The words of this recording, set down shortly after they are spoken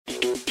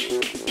Hello,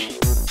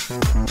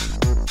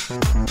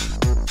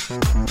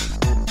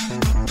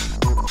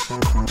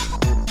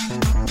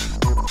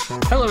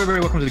 everybody.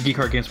 Welcome to the Geek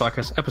Heart Games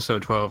Podcast,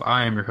 episode 12.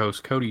 I am your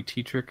host, Cody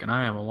Tetrick, and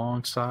I am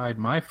alongside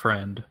my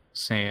friend,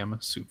 Sam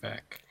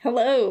Suvak.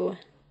 Hello.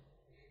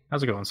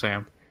 How's it going,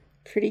 Sam?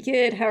 Pretty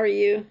good. How are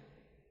you?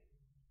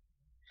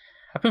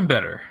 I've been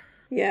better.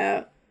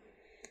 Yeah.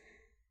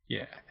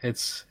 Yeah,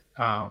 it's,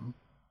 as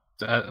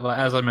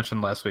I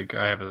mentioned last week,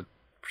 I have a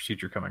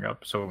procedure coming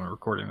up, so when we're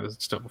recording this,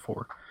 it's still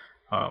before.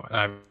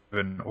 I've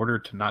been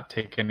ordered to not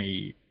take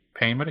any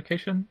pain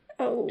medication,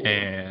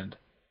 and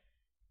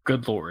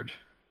good Lord,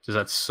 does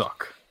that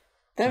suck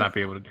to not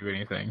be able to do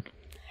anything.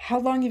 How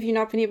long have you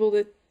not been able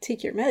to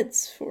take your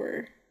meds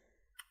for?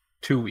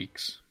 2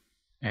 weeks.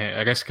 And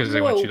I guess because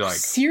they want you to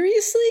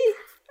Seriously?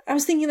 I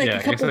was thinking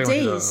a couple days.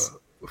 They want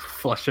you to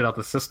flush it out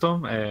the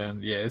system,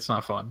 and yeah, it's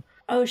not fun.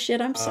 Oh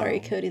shit, I'm sorry,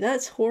 Cody.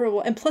 That's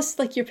horrible. And plus,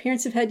 your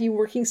parents have had you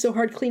working so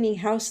hard cleaning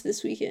house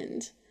this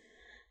weekend.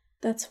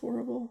 That's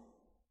horrible.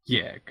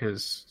 Yeah,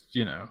 because,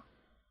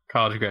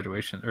 college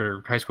graduation,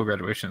 or high school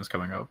graduation is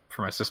coming up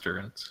for my sister,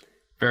 and it's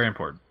very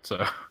important,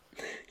 so.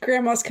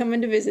 Grandma's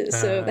coming to visit,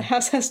 so the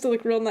house has to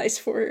look real nice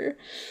for her.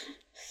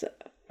 So.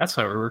 That's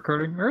why we're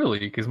recording early,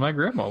 because my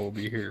grandma will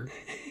be here.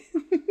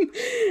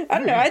 I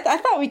don't know. I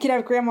thought we could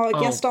have Grandma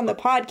guest on the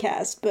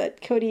podcast,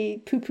 but Cody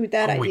poo-pooed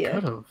that idea.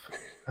 We could have.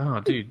 Oh,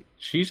 dude.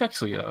 She's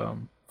actually,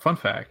 fun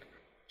fact,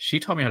 she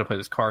taught me how to play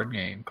this card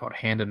game called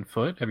Hand and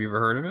Foot. Have you ever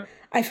heard of it?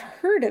 I've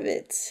heard of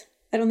it.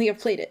 I don't think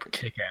I've played it.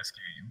 Kick-ass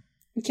game.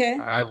 Okay.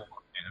 I love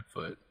Hand and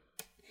Foot.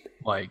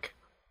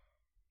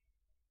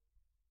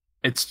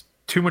 It's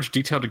too much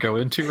detail to go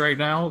into right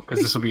now, because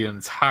this will be an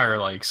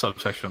entire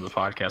subsection of the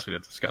podcast we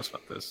have to discuss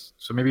about this.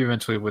 So maybe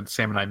eventually when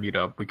Sam and I meet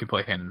up, we could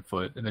play Hand and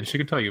Foot, and then she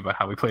can tell you about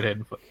how we played Hand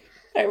and Foot.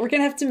 All right, we're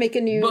gonna have to make a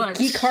new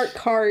Geek Heart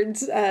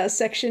Cards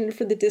section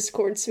for the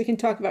Discord, so we can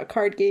talk about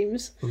card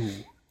games. Ooh.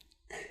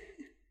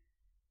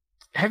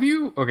 Have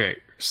you? Okay,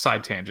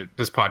 side tangent.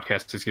 This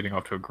podcast is getting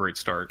off to a great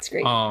start. It's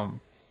great.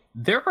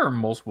 There are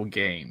multiple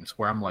games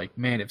where I'm like,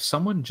 man, if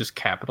someone just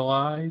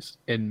capitalized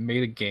and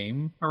made a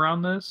game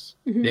around this,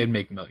 they'd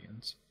make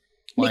millions.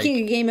 Making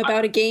a game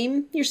about a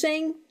game, you're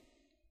saying?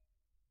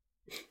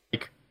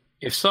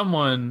 If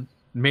someone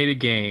made a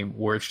game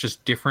where it's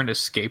just different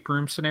escape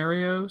room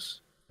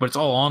scenarios, but it's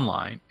all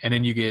online, and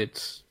then you can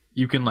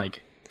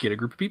get a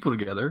group of people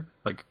together,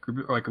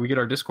 we get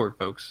our Discord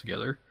folks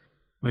together,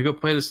 we go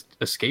play this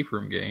escape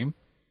room game.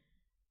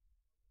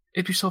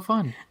 It'd be so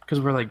fun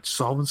because we're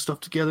solving stuff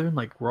together, and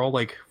we're all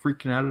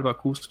freaking out about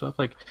cool stuff,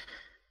 but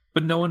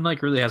no one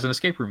really has an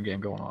escape room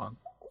game going on.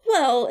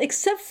 Well,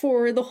 except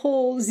for the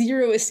whole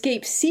Zero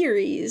Escape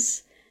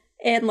series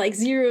and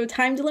Zero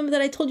Time Dilemma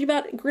that I told you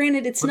about.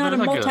 Granted, it's not a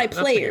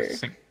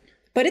multiplayer,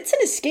 but it's an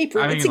escape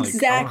room. It's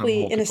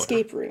exactly an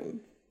escape room.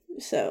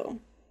 So.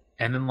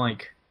 And then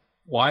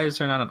why is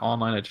there not an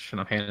online edition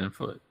of Hand and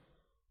Foot?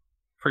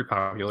 Pretty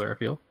popular, I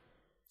feel.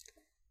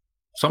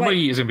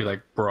 Somebody is going to be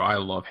like, bro, I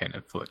love Hand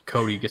and Foot.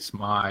 Cody gets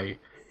my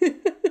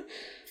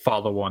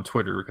follow on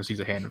Twitter because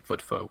he's a Hand and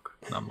Foot folk.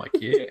 And I'm like,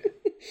 yeah.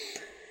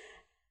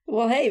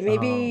 Well, hey,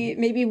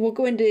 maybe we'll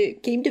go into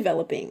game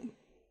developing.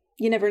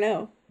 You never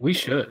know. We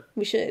should.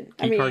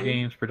 Geek Heart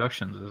Games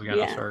Productions is going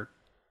to start.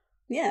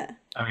 Yeah.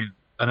 I mean,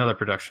 another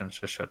production's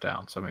just shut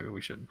down, so maybe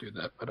we shouldn't do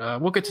that. But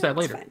we'll get to that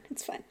later.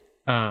 It's fine.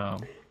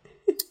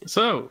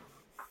 So,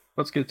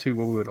 let's get to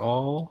what we would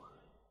all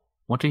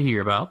want to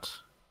hear about.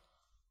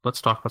 Let's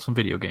talk about some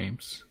video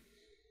games.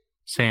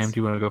 Sam,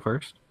 do you want to go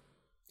first?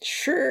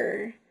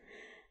 Sure.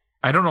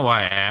 I don't know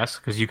why I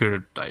asked, because you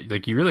could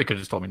you really could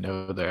have just told me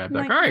no there. I'd be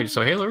all right,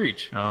 so Halo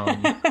Reach.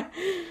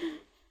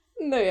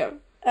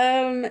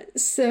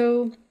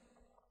 So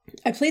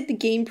I played the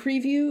game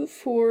preview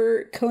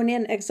for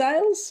Conan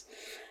Exiles.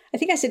 I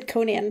think I said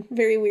Conan.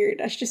 Very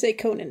weird. I should just say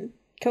Conan.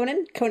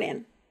 Conan.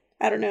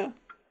 I don't know.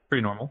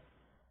 Pretty normal.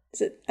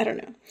 Is it? I don't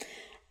know.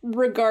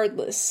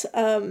 Regardless,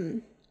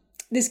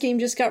 this game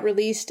just got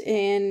released,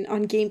 and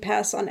on Game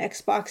Pass on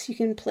Xbox, you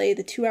can play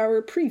the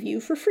 2-hour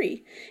preview for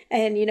free.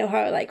 And you know how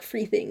I like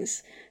free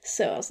things.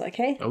 So I was like,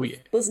 hey,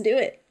 let's do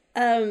it.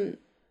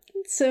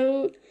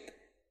 So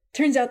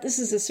turns out this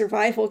is a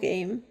survival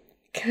game.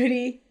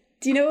 Cody,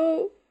 do you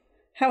know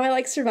how I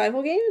like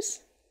survival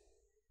games?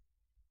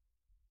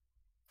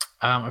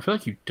 I feel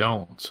like you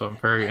don't, so I'm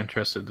very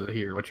interested to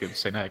hear what you have to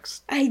say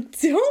next. I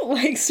don't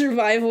like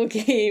survival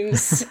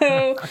games,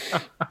 so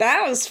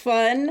that was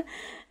fun.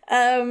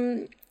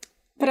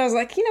 But I was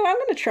like, I'm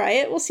going to try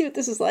it. We'll see what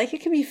this is like.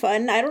 It can be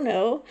fun. I don't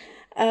know.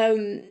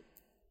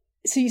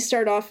 So you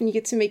start off and you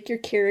get to make your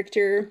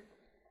character.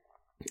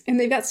 And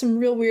they've got some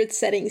real weird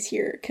settings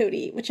here,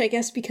 Cody, which I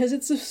guess because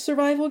it's a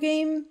survival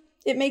game,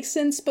 it makes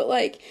sense.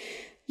 But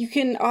you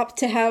can opt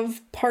to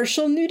have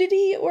partial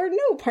nudity or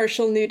no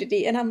partial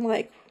nudity. And I'm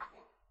like,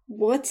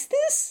 what's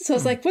this? So I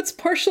was like, what's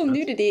partial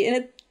nudity?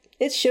 And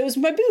it shows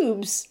my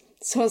boobs.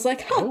 So I was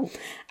like,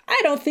 I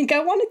don't think I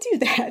want to do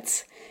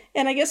that.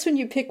 And I guess when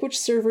you pick which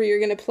server you're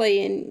going to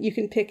play in, you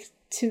can pick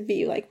to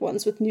be like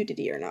ones with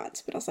nudity or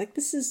not. But I was like,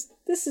 this is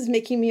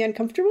making me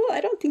uncomfortable.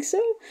 I don't think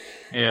so.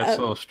 Yeah, it's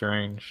a little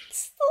strange.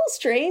 It's a little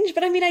strange,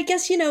 but I mean, I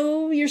guess, you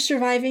know, you're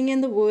surviving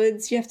in the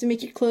woods. You have to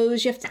make your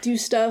clothes. You have to do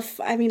stuff.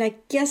 I mean, I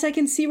guess I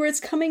can see where it's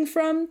coming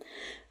from.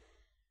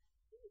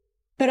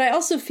 But I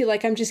also feel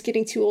like I'm just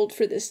getting too old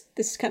for this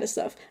kind of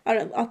stuff. I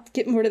don't know. I'll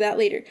get more to that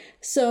later.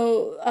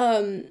 So,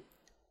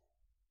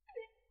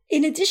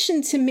 in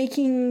addition to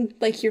making,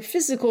 like, your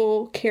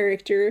physical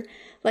character,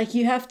 like,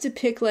 you have to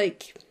pick,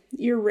 like,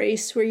 your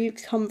race, where you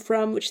come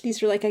from, which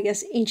these are, like, I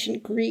guess,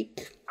 ancient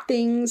Greek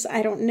things.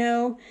 I don't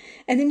know.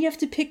 And then you have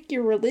to pick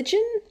your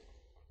religion.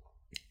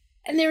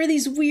 And there are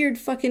these weird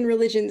fucking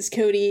religions,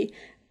 Cody.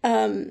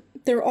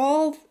 They're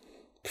all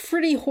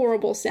pretty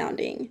horrible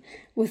sounding,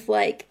 with,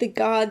 like, the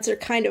gods are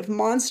kind of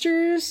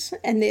monsters,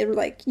 and they're,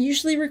 like,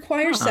 usually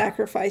require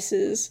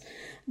sacrifices.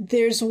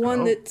 There's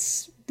one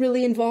that's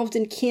really involved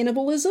in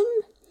cannibalism.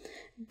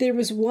 There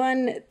was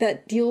one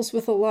that deals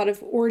with a lot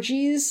of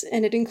orgies,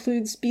 and it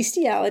includes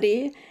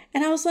bestiality.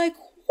 And I was like,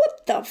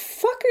 what the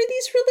fuck are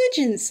these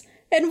religions?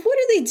 And what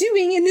are they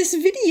doing in this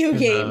video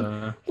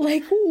game?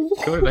 Like,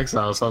 Code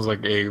Exile sounds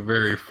like a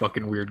very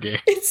fucking weird game.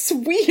 It's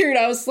weird.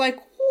 I was like,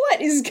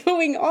 what is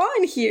going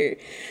on here?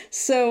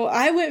 So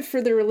I went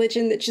for the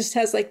religion that just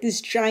has, like,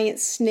 this giant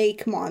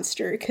snake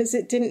monster, because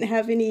it didn't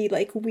have any,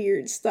 like,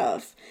 weird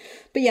stuff.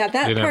 But yeah,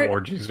 that didn't part, have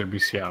orgies or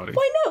bestiality.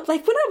 Why not?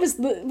 Like, when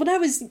I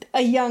was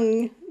a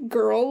young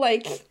girl,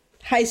 like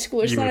high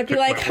school or something, I'd be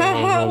like,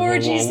 haha,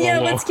 orgies,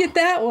 let's get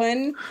that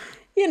one.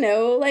 You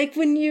know, like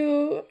when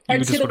you are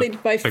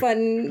titillated by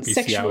fun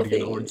sexual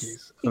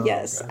things.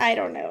 Yes, I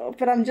don't know.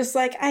 But I'm just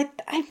like,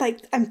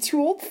 I'm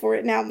too old for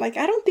it now. I'm like,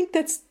 I don't think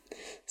that's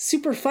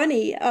super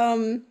funny.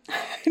 I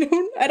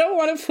don't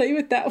want to play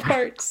with that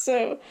part.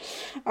 So,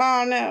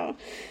 oh no,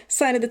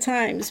 sign of the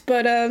times.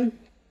 But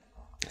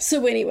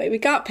so anyway, we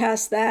got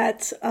past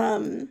that.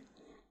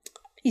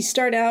 You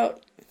start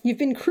out, you've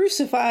been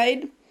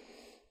crucified.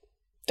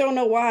 Don't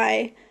know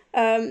why.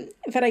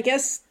 But I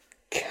guess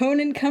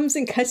Conan comes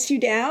and cuts you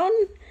down.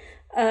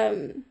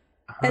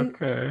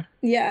 Okay.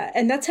 Yeah,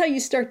 and that's how you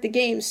start the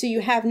game. So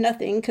you have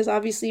nothing, because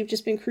obviously you've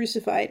just been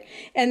crucified.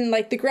 And,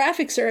 like, the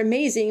graphics are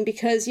amazing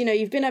because, you know,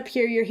 you've been up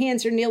here, your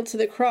hands are nailed to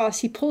the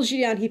cross. He pulls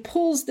you down, he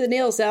pulls the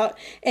nails out,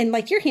 and,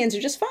 like, your hands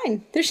are just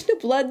fine. There's no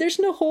blood, there's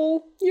no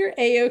hole. You're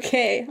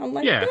A-okay. I'm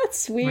like,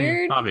 that's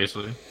weird.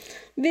 Obviously.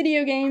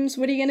 Video games,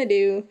 what are you gonna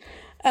do?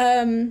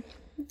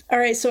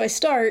 Alright, so I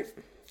start,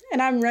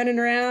 and I'm running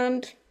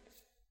around.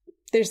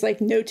 There's, like,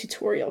 no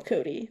tutorial,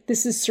 Cody.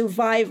 This is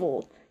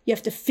survival. You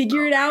have to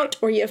figure it out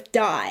or you have to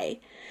die.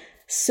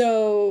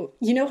 So,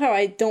 you know how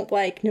I don't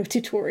like no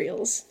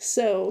tutorials.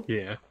 So,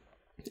 yeah,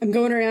 I'm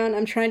going around,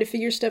 I'm trying to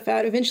figure stuff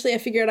out. Eventually I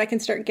figure out I can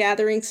start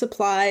gathering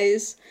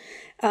supplies.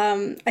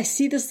 I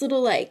see this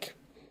little, like,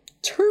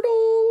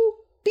 turtle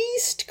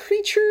beast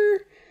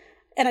creature,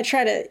 and I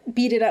try to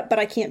beat it up, but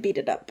I can't beat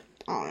it up.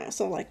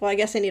 So I'm like, well, I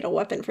guess I need a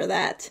weapon for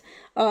that.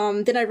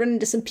 Then I run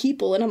into some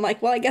people, and I'm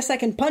like, well, I guess I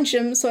can punch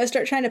them. So I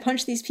start trying to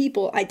punch these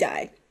people. I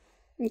die.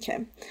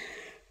 Okay.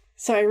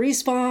 So I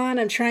respawn,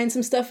 I'm trying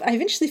some stuff. I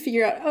eventually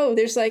figure out, oh,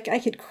 there's, like, I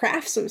could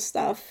craft some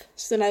stuff.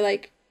 So then I,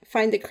 like,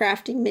 find the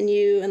crafting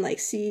menu and, like,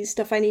 see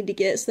stuff I need to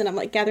get. So then I'm,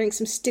 like, gathering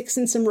some sticks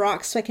and some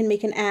rocks so I can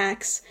make an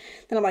axe.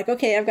 Then I'm like,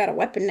 okay, I've got a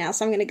weapon now,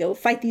 so I'm gonna go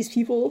fight these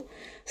people.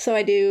 So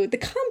I do. The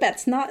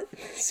combat's not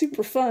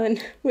super fun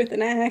with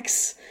an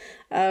axe.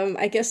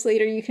 I guess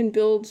later you can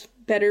build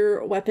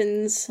better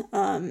weapons.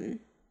 But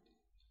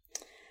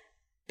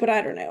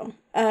I don't know.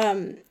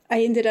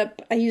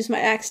 I used my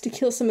axe to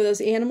kill some of those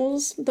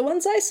animals. The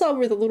ones I saw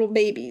were the little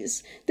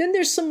babies. Then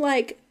there's some,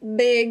 like,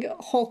 big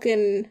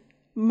hulking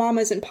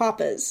mamas and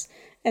papas,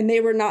 and they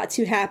were not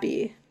too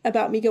happy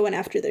about me going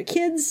after their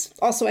kids.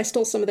 Also, I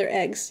stole some of their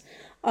eggs.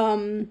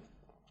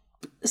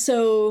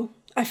 So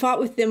I fought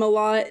with them a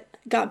lot,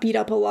 got beat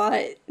up a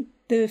lot.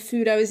 The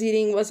food I was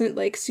eating wasn't,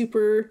 like,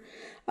 super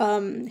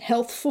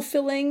health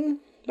fulfilling,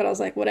 but I was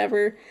like,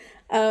 whatever.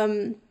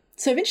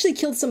 So I eventually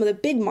killed some of the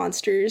big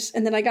monsters,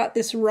 and then I got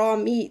this raw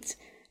meat.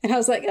 And I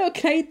was like, oh,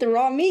 can I eat the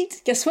raw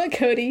meat? Guess what,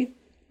 Cody?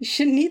 You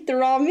shouldn't eat the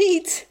raw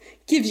meat.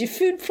 Gives you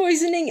food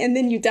poisoning, and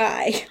then you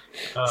die.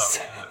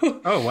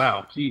 Oh,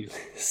 wow. Jeez.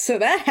 So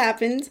that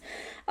happened.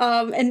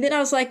 And then I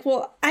was like,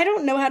 well, I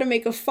don't know how to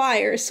make a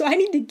fire, so I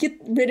need to get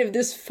rid of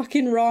this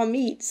fucking raw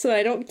meat so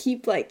I don't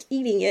keep, like,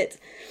 eating it.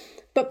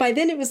 But by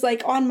then it was,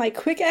 like, on my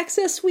quick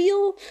access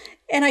wheel,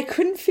 and I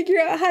couldn't figure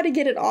out how to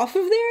get it off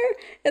of there.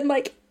 And,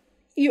 like,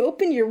 you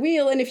open your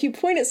wheel, and if you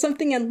point at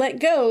something and let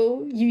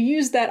go, you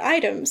use that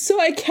item.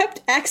 So I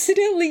kept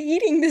accidentally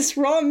eating this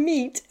raw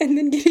meat and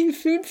then getting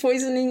food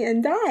poisoning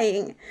and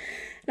dying.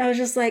 And I was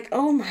just like,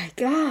 oh my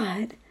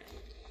god.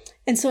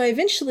 And so I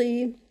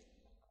eventually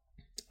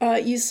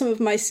used some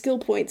of my skill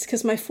points,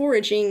 because my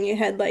foraging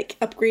had, like,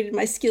 upgraded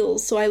my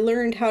skills. So I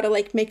learned how to,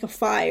 like, make a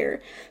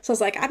fire. So I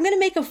was like, I'm gonna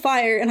make a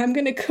fire and I'm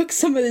gonna cook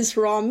some of this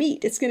raw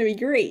meat. It's gonna be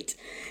great.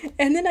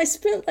 And then I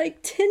spent, like,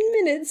 10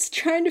 minutes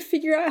trying to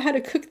figure out how to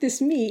cook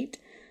this meat,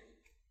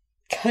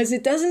 because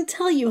it doesn't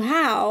tell you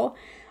how.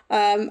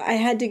 I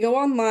had to go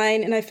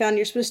online and I found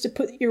you're supposed to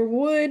put your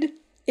wood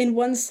in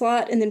one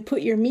slot and then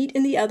put your meat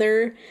in the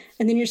other,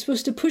 and then you're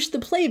supposed to push the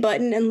play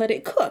button and let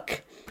it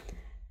cook.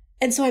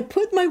 And so I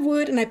put my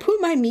wood and I put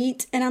my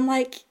meat, and I'm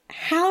like,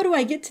 how do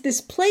I get to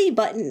this play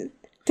button?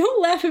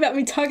 Don't laugh about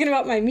me talking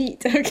about my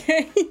meat,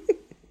 okay?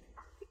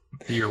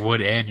 Your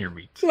wood and your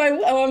meat.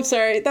 I'm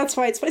sorry. That's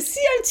why it's funny.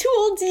 See, I'm too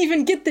old to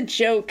even get the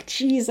joke.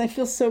 Jeez, I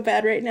feel so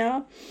bad right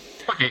now.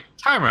 Okay,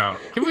 time out.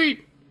 Can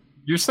we...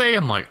 You're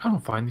saying, like, I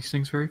don't find these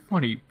things very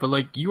funny, but,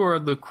 like, you are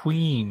the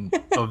queen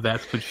of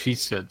that's what she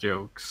said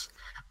jokes.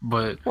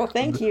 But well,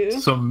 thank you.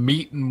 Some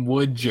meat and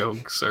wood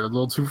jokes are a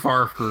little too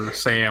far for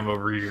Sam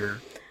over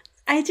here.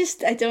 I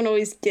don't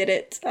always get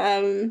it.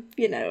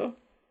 You know,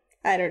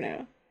 I don't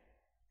know.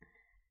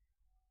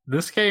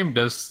 This game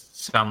does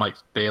sound like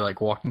they,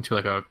 like, walked into,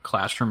 like, a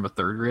classroom of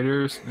third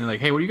graders, and they're like,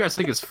 hey, what do you guys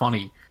think is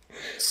funny?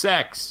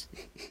 Sex.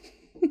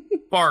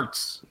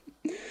 Farts.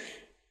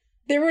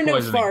 There were no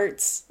Poisoning.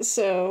 farts,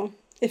 so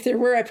if there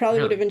were, I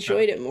probably would have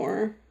enjoyed it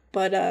more.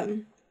 But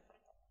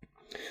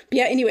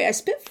yeah, anyway, I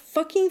spent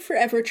fucking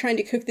forever trying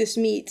to cook this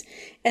meat,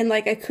 and,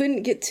 like, I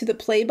couldn't get to the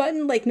play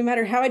button. Like, no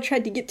matter how I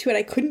tried to get to it,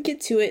 I couldn't get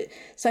to it.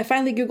 So I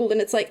finally Googled, and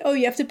it's like, oh,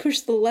 you have to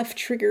push the left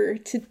trigger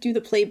to do the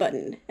play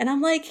button. And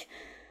I'm like,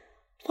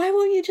 why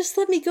won't you just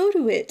let me go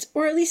to it?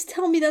 Or at least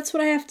tell me that's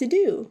what I have to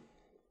do.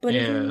 But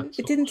Yeah,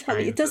 it didn't tell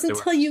me. It doesn't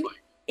tell you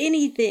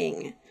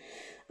anything.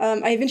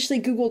 I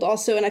eventually Googled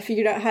also, and I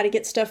figured out how to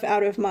get stuff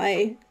out of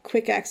my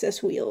quick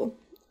access wheel.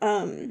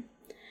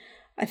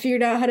 I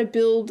figured out how to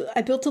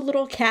I built a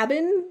little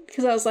cabin,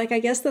 because I was like, I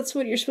guess that's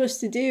what you're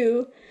supposed to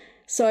do.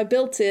 So I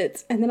built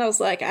it, and then I was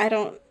like, I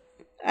don't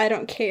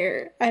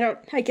care.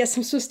 I guess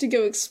I'm supposed to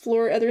go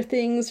explore other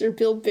things or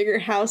build bigger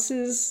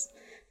houses,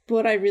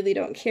 but I really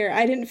don't care.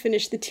 I didn't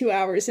finish the 2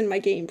 hours in my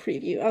game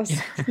preview. I was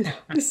like, no,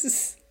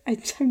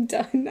 I'm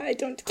done. I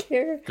don't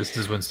care. This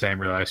is when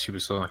Sam realized she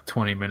was like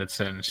 20 minutes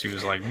in, and she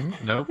was like,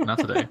 nope, not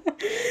today.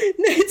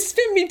 I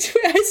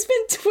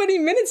spent 20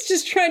 minutes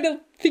just trying to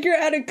figure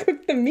out how to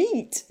cook the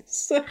meat.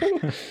 So,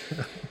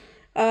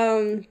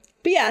 but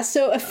yeah,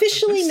 so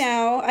officially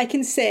now I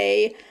can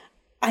say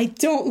I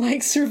don't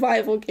like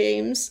survival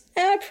games,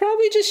 and I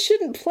probably just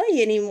shouldn't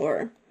play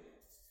anymore.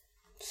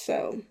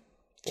 So,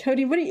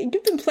 Cody,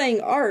 you've been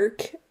playing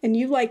Ark, and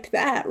you liked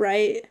that,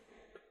 right?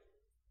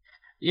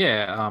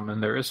 Yeah,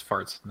 and there is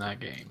farts in that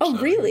game. Oh,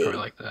 so really? Probably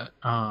like that.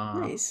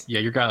 Nice.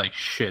 Yeah, your guy like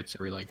shits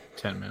every like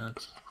 10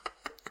 minutes.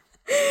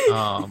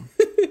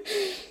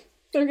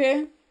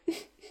 Okay.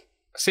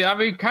 See, I'd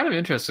be kind of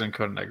interested in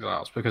Codename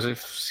Exiles because it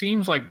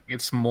seems like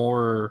it's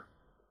more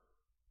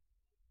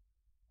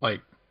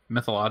like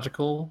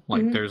mythological.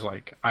 Like there's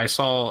like I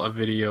saw a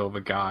video of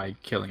a guy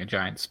killing a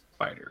giant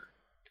spider.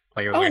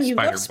 Like it was like and you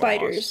spider love boss.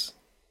 spiders.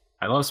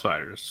 I love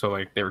spiders, so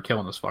like they were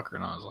killing this fucker,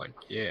 and I was like,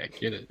 yeah,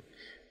 get it.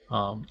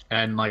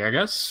 And like I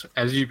guess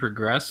as you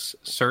progress,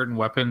 certain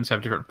weapons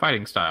have different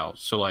fighting styles.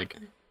 So like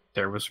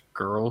there was a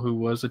girl who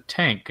was a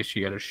tank because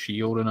she had a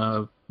shield and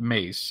a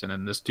mace, and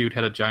then this dude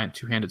had a giant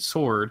two-handed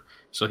sword,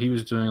 so he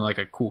was doing like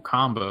a cool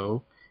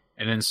combo.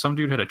 And then some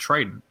dude had a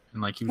trident,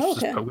 and like he was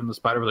just poking the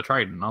spider with a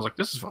trident. And I was like,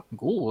 this is fucking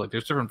cool. Like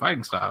there's different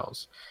fighting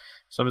styles,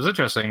 so it was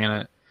interesting in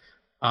it.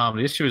 The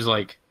issue is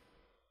like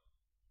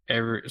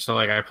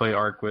I play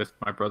Ark with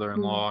my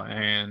brother-in-law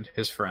and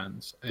his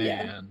friends,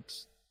 and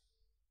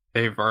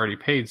they've already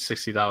paid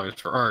 $60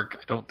 for Ark.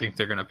 I don't think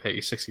they're going to pay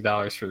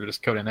 $60 for this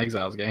Codename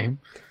Exiles game.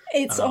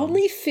 It's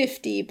only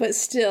 $50, but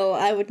still,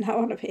 I would not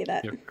want to pay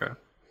that. Okay.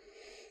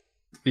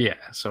 Yeah,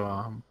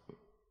 so,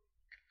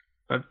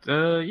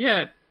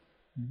 yeah,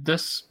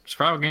 this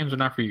survival games are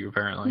not for you,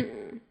 apparently.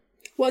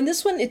 Well, in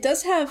this one, it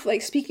does have,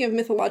 like, speaking of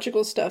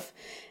mythological stuff,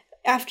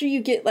 after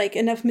you get, like,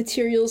 enough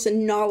materials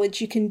and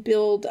knowledge, you can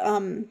build,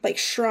 like,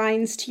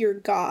 shrines to your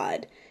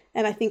god.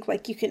 And I think,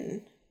 like, you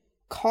can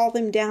call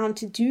them down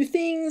to do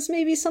things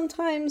maybe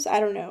sometimes. I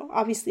don't know.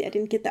 Obviously, I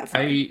didn't get that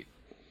far.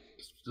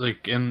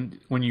 And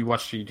when you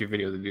watch the YouTube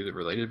video, they do the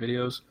related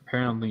videos.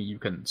 Apparently, you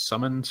can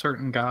summon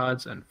certain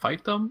gods and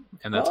fight them,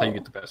 and that's how you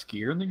get the best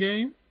gear in the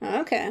game.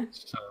 Okay.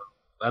 So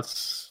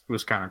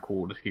was kind of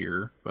cool to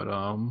hear. But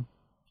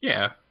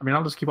yeah. I mean,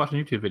 I'll just keep watching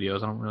YouTube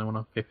videos. I don't really want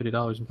to pay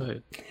 $50 and play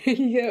it. Here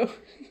you go.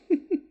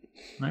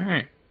 All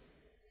right.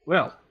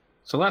 Well,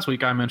 so last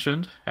week I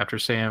mentioned after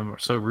Sam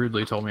so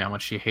rudely told me how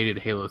much she hated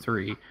Halo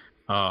 3.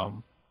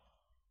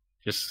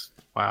 Just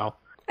wow.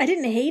 I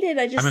didn't hate it.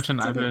 I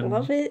didn't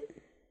love it.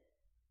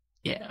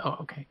 Yeah. Oh,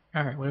 okay.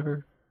 All right.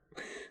 Whatever.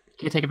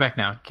 Can't take it back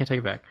now. Can't take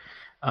it back.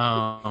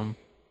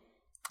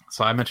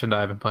 So I mentioned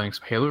I've been playing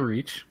some Halo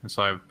Reach, and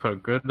so I've put a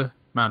good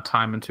amount of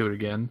time into it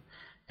again.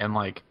 And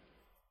like,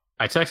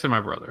 I texted my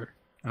brother,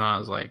 and I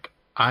was like,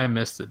 I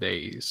miss the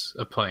days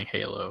of playing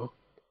Halo.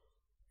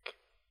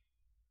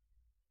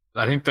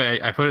 I think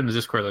I put it in the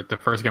Discord, like the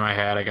first game I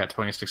had, I got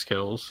 26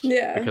 kills.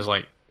 Yeah. Because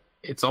like,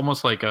 it's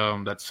almost like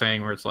that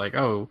saying where it's like,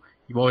 oh,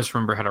 you always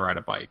remember how to ride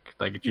a bike.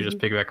 Like you just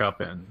pick it back up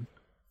and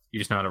you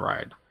just know how to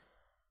ride.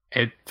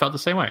 It felt the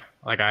same way.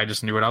 Like I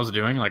just knew what I was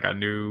doing. Like I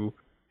knew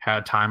how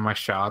to time my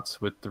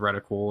shots with the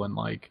reticle, and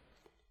like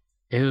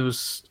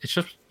it's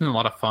just been a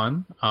lot of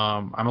fun.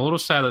 I'm a little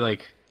sad that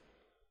like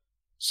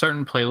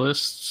certain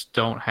playlists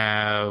don't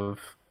have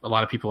a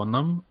lot of people in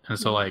them, and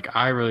so like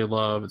I really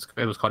love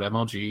it was called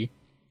MLG.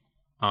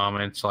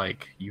 And it's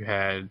like you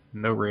had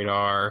no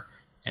radar,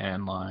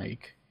 and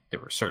like there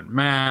were certain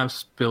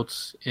maps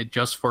built it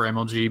just for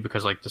MLG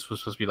because like this was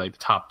supposed to be like the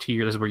top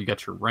tier. This is where you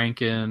got your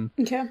rank in.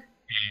 Okay.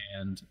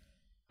 And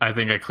I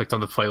think I clicked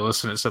on the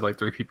playlist and it said like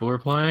 3 people were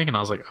playing, and I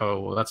was like, oh,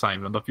 well, that's not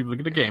even enough people to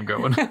get a game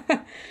going.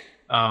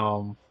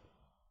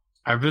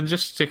 I've been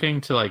just sticking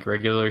to like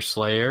regular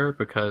Slayer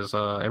because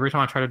every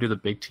time I try to do the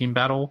big team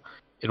battle,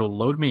 it'll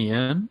load me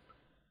in,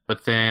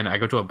 but then I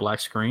go to a black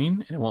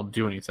screen and it won't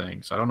do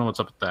anything. So I don't know what's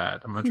up with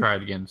that. I'm gonna try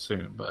it again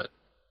soon. But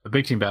the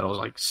big team battle is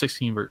like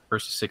 16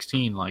 versus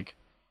 16. Like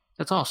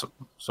that's awesome.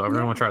 So I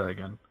really want to try that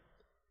again.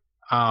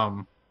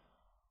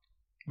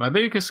 My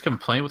biggest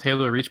complaint with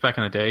Halo Reach back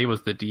in the day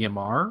was the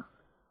DMR,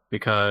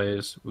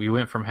 because we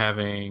went from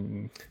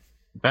having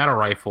battle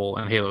rifle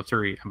in Halo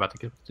 3. I'm about to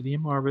get what the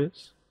DMR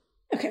is.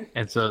 Okay.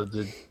 And so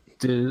the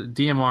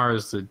DMR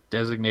is the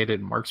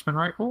designated marksman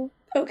rifle.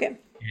 Okay.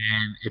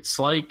 And it's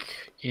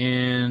like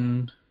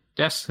in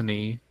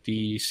Destiny,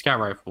 the scout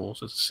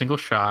rifles. It's a single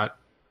shot,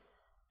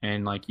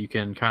 and like you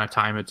can kind of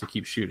time it to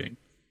keep shooting.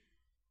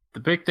 The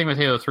big thing with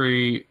Halo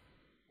 3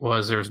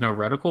 was there was no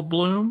reticle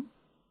bloom.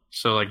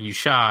 So like you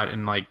shot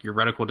and like your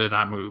reticle did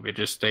not move. It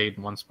just stayed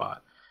in one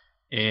spot.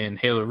 In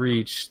Halo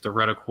Reach, the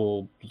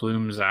reticle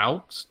blooms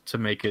out to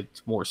make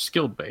it more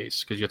skill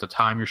based because you have to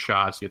time your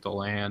shots, you have to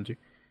land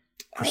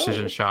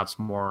precision shots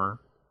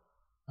more.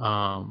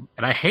 And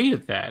I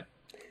hated that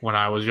when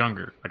I was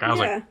younger. Like I was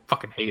like,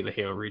 fucking hated the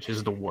Halo Reach. This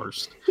is the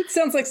worst. It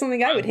sounds like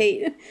something I would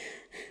hate.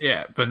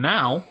 Yeah, but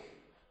now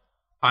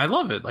I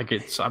love it. Like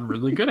I'm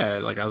really good at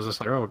it. Like I was just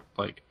like, oh,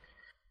 like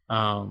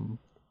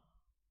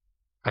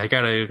I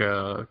got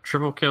a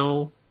triple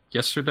kill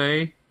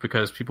yesterday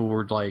because people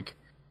were like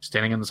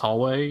standing in this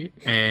hallway,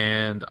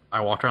 and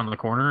I walked around the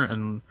corner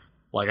and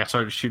like I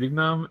started shooting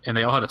them, and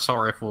they all had assault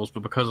rifles,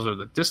 but because of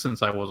the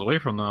distance I was away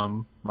from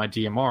them, my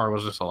DMR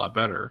was just a lot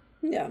better.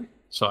 Yeah.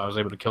 So I was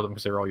able to kill them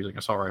because they were all using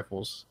assault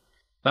rifles.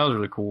 That was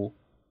really cool.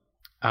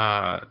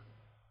 Going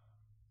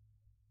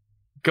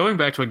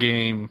back to a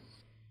game,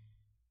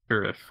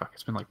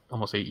 it's been like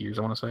almost 8 years,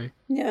 I want to say.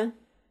 Yeah.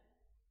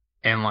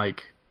 And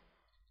like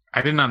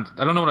I don't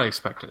know what I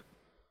expected,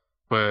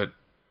 but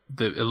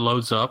it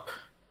loads up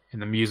and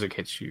the music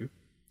hits you.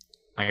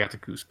 I got the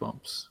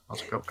goosebumps. I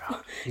was like, oh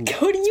god.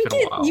 Cody,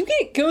 you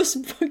get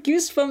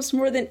goosebumps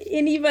more than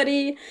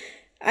anybody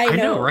I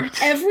know. Right?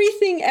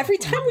 Every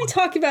time we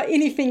talk about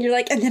anything, you're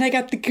like, and then I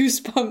got the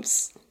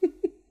goosebumps.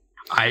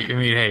 I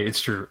mean, hey,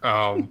 it's true.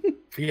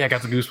 Yeah, I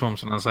got the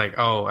goosebumps, and I was like,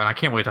 oh, and I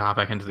can't wait to hop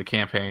back into the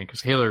campaign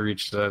because Halo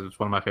Reach is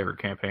one of my favorite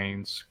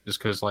campaigns, just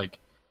because like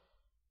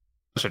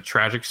it's a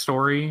tragic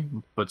story,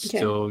 but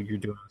still you're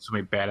doing so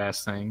many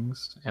badass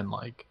things, and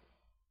like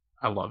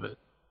I love it.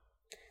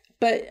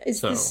 But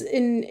this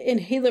in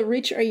Halo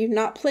Reach? Are you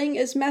not playing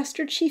as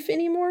Master Chief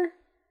anymore?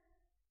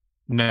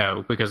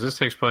 No, because this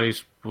takes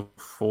place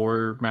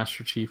before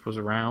Master Chief was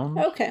around.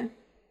 Okay.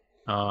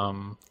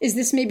 Is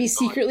this maybe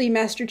secretly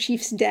Master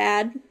Chief's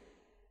dad?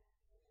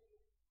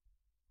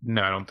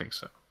 No, I don't think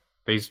so.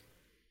 But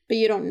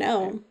you don't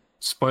know.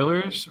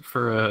 Spoilers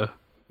for a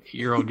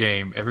 8-year-old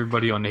game.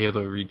 Everybody on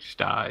Halo Reach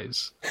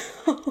dies.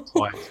 That's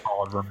why it's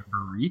called Remember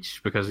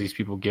Reach, because these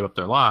people give up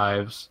their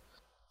lives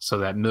so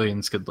that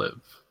millions could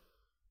live.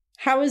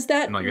 How is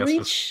that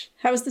Reach?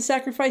 How is the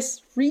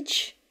sacrifice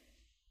Reach?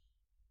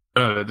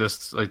 I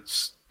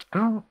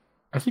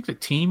think the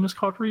team is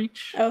called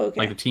Reach. Oh, okay.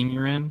 Like the team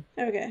you're in.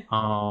 Okay.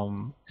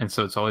 And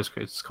so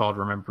it's called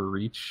Remember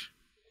Reach,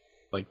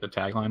 like the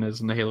tagline is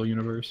in the Halo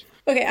universe.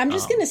 Okay, I'm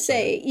just gonna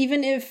say,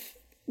 even if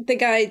the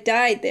guy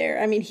died there,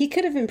 I mean, he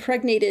could have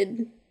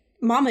impregnated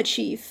Mama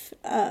Chief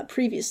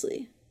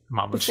previously.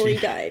 Before he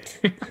died.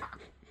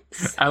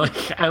 I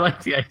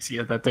like the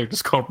idea that they're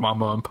just called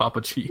Mama and Papa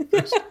Chief.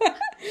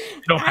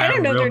 I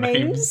don't know their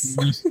names.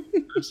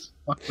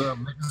 Fuck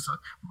them.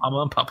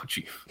 Mama and Papa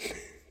Chief.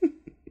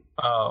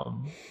 But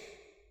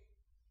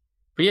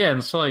yeah,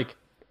 and so like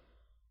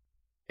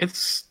I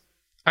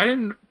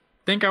didn't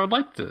think I would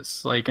like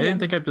this. Like I didn't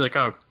think I'd be like,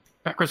 oh,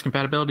 backwards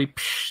compatibility,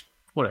 psh,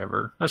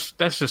 whatever.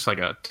 That's just like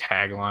a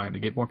tagline to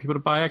get more people to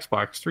buy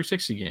Xbox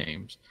 360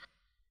 games.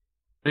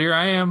 But here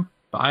I am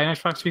buying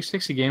Xbox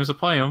 360 games to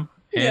play them,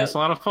 and it's a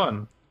lot of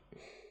fun.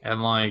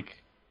 And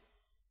like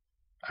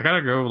I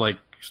gotta go like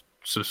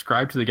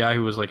subscribe to the guy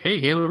who was like, hey,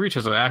 Halo Reach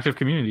has an active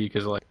community,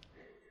 because like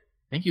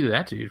thank you to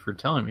that dude for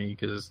telling me,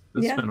 because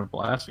this has been a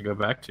blast to go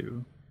back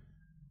to.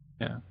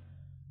 Yeah.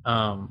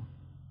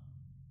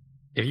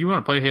 If you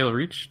want to play Halo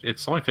Reach,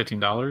 it's only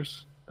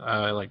 $15.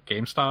 Like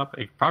GameStop,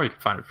 you probably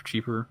could find it for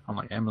cheaper on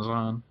like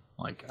Amazon.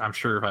 Like I'm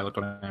sure if I looked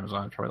on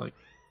Amazon, it's probably like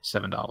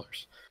 $7.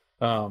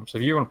 So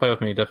if you want to play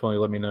with me, definitely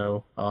let me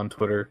know on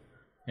Twitter,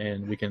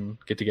 and we can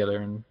get together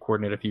and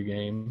coordinate a few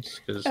games.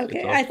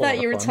 Okay, I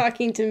thought you were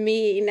talking to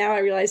me. Now I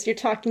realize you're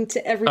talking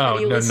to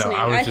everybody listening.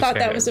 No, I thought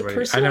that was a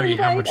personal invite.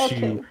 I know how much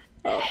you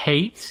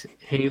hate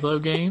Halo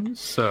games,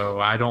 so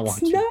I don't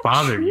It's want to not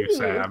bother you, true.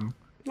 Sam.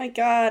 My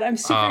God, I'm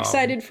super Um,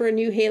 excited for a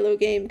new Halo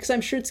game because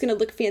I'm sure it's going to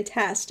look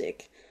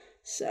fantastic.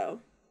 So,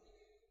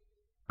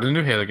 the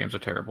new Halo games are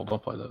terrible.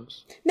 Don't play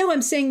those. no,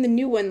 I'm saying the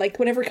new one, like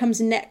whatever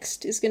comes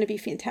next, is going to be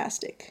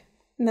fantastic.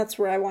 And that's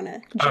where I want to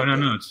Oh jump no,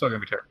 no, in. it's still gonna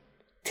be terrible.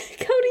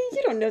 Cody,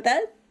 you don't know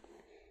that.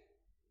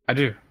 I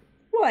do.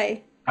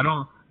 Why? I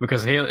don't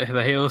because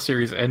the Halo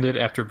series ended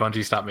after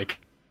Bungie stopped making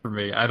for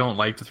me. I don't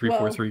like the Well,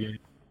 343 game.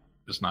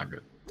 It's not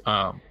good.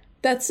 Um,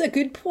 that's a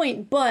good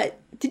point, but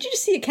did you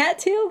just see a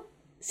cattail?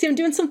 See, I'm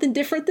doing something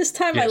different this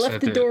time. I yes, I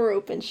left the did. door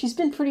open. She's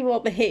been pretty well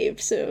behaved,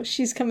 so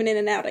she's coming in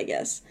and out, I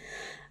guess.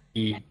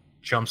 He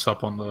jumps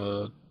up on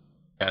the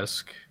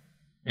desk,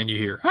 and you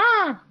hear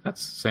ah.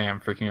 That's Sam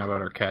freaking out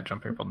about her cat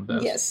jumping up on the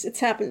desk. Yes, it's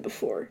happened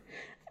before.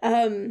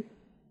 Um,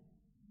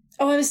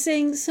 oh, I was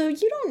saying, so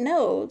you don't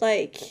know,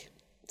 like,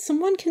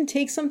 someone can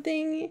take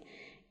something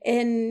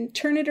and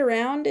turn it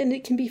around and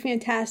it can be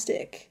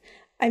fantastic.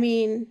 I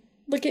mean,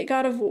 look at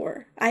God of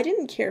War. I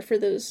didn't care for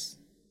those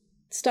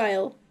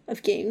style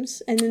of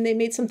games, and then they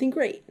made something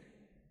great.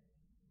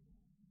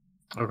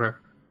 Okay,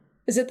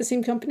 Is it the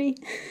same company?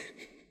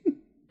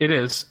 it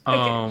is.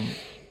 Okay.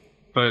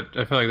 But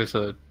I feel like there's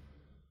a.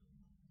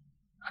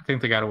 I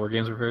think the God of War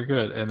games were very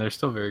good, and they're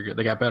still very good.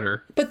 They got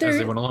better But as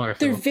they went along. I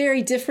they're feel.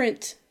 very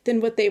different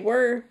than what they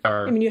were.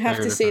 Are I mean, you have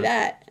very to say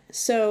different. that.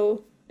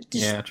 So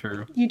just, Yeah,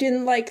 true. you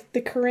didn't like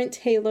the current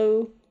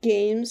Halo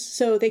games,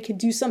 so they could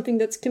do something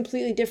that's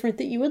completely different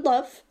that you would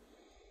love.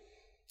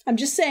 I'm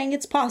just saying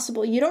it's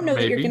possible. You don't know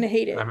that you're Maybe. going to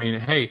hate it. I mean,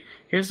 hey,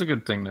 here's the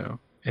good thing though,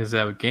 is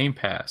that with Game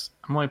Pass,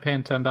 I'm only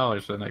paying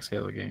 $10 for the next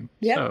Halo game.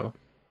 Yep, So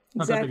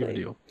not that big of a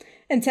exactly. deal.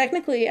 And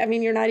technically, I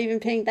mean, you're not even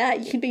paying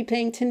that. You could be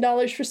paying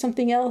 $10 for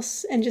something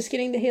else and just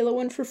getting the Halo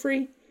one for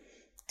free.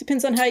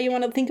 Depends on how you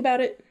want to think about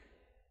it.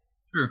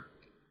 True.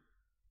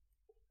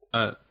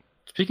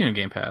 Speaking of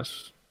Game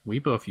Pass, we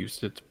both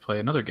used it to play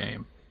another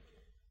game.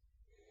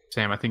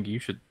 Sam, I think you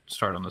should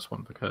start on this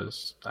one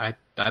because I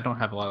don't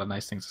have a lot of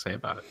nice things to say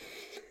about it.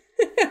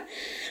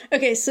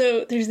 Okay,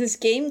 so there's this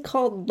game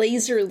called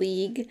Laser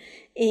League,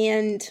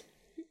 and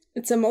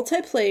it's a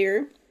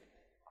multiplayer.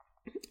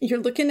 You're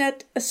looking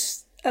at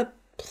a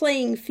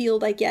playing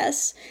field, I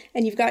guess,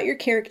 and you've got your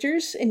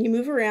characters, and you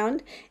move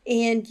around,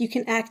 and you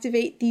can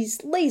activate these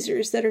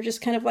lasers that are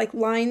just kind of like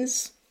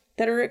lines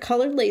that are a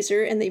colored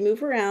laser, and they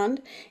move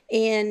around,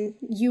 and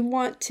you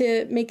want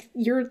to make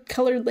your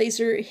colored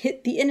laser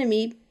hit the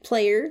enemy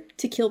player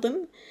to kill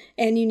them,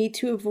 and you need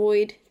to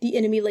avoid the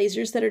enemy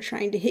lasers that are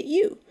trying to hit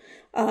you.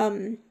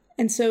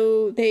 And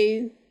so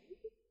there'll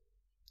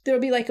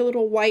be like a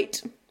little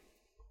white,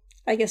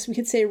 I guess we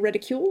could say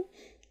reticule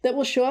that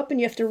will show up, and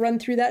you have to run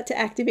through that to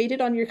activate it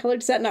on your color.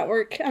 Does that not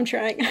work? I'm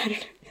trying.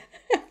 I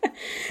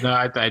don't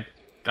know.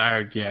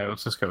 No, yeah,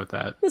 let's just go with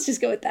that. Let's just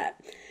go with that.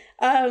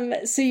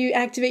 So you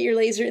activate your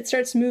laser, it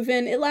starts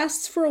moving. It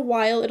lasts for a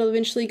while. It'll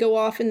eventually go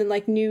off, and then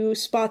like new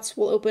spots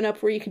will open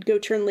up where you could go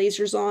turn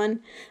lasers on.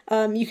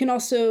 You can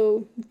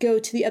also go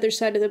to the other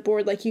side of the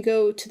board, like you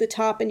go to the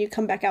top and you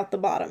come back out the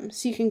bottom.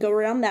 So you can go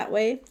around that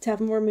way to have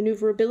more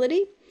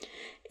maneuverability.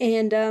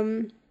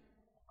 And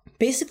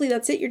basically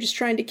that's it. You're just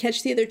trying to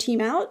catch the other team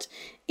out.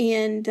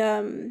 And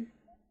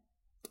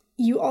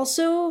you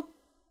also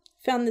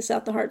found this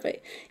out the hard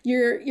way.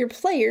 Your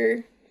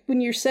player, when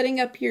you're setting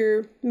up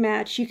your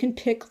match, you can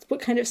pick what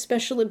kind of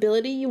special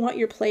ability you want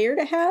your player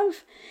to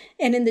have.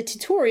 And in the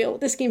tutorial,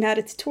 this game had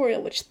a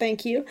tutorial, which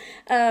thank you,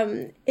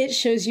 it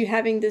shows you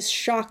having this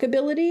shock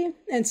ability.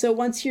 And so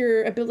once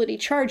your ability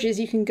charges,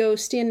 you can go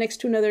stand next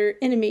to another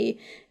enemy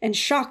and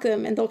shock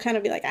them, and they'll kind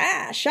of be like,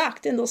 ah,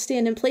 shocked, and they'll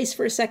stand in place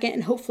for a second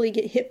and hopefully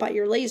get hit by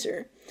your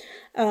laser.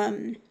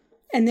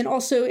 And then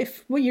also,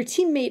 if your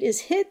teammate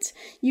is hit,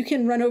 you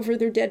can run over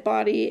their dead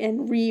body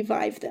and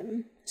revive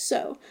them.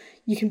 So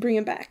you can bring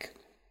them back.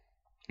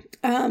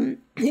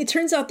 It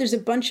turns out there's a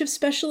bunch of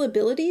special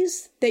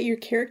abilities that your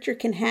character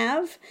can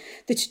have.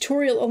 The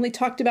tutorial only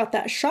talked about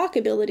that shock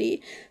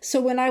ability.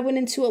 So when I went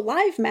into a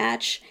live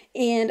match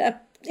and a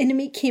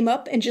enemy came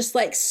up and just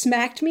like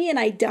smacked me and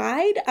I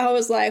died, I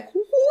was like,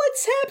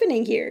 what's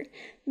happening here?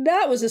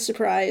 That was a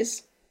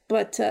surprise.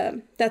 But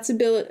that's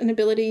an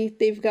ability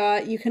they've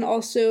got. You can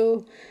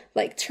also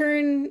like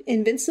turn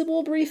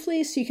invincible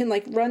briefly, so you can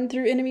like run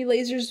through enemy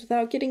lasers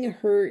without getting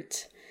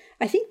hurt.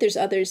 I think there's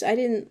others. I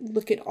didn't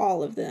look at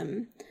all of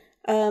them.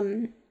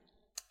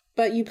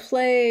 But you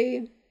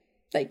play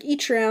like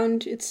each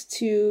round, it's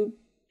to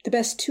the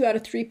best 2 out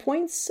of 3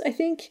 points, I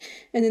think.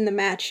 And then the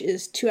match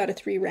is 2 out of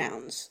 3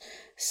 rounds.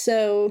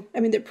 So, I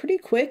mean, they're pretty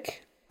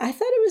quick. I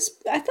thought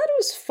it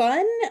was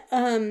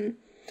fun.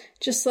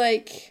 Just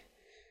like,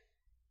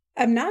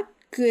 I'm not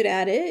good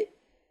at it.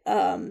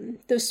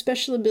 Those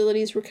special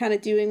abilities were kind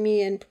of doing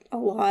me in a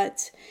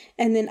lot.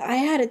 And then I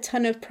had a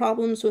ton of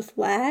problems with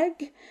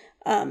lag,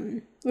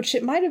 which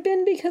it might have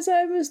been because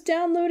I was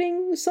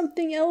downloading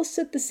something else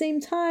at the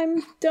same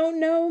time. Don't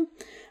know.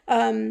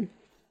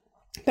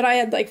 But I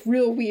had like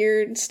real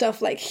weird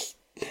stuff like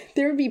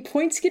there would be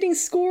points getting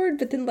scored,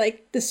 but then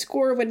like the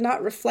score would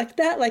not reflect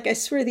that. Like I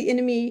swear the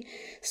enemy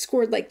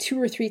scored like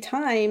 2 or 3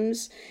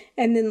 times,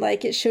 and then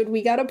like it showed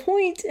we got a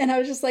point, and I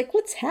was just like,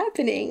 what's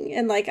happening?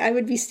 And like I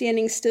would be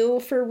standing still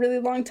for a really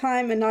long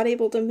time and not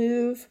able to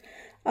move.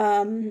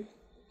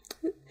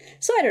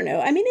 So I don't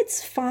know. I mean,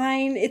 it's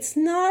fine. It's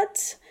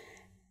not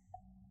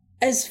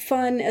as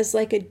fun as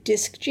like a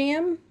Disc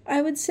Jam,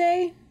 I would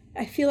say.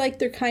 I feel like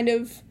they're kind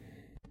of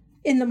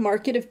in the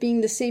market of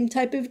being the same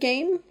type of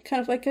game,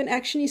 kind of like an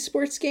action-y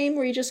sports game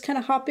where you just kind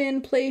of hop in,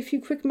 play a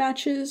few quick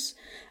matches.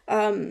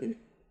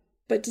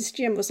 But Disc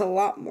Jam was a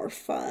lot more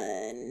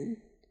fun.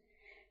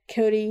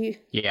 Cody?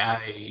 Yeah,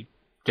 I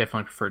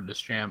definitely preferred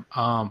Disc Jam.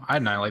 I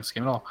did not like this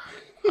game at all.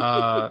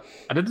 I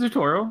did the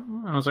tutorial,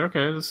 and I was like,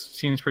 okay, this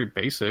seems pretty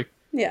basic.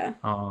 Yeah.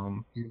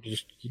 You're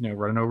just,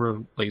 running over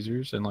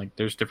lasers, and like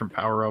there's different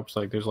power-ups.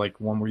 Like there's like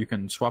one where you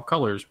can swap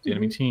colors with the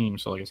enemy team,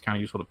 so like it's kind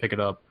of useful to pick it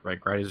up right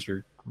as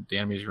the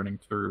enemy's running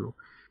through.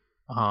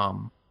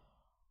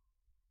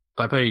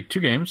 I played 2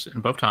 games,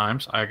 and both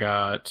times I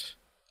got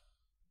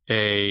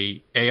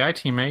a AI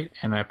teammate,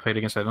 and I played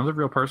against another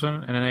real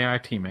person and an AI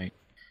teammate,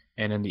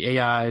 and then the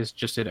AIs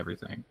just did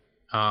everything.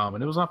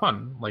 And it was not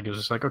fun. Like it was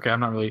just like, okay, I'm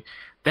not really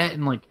that,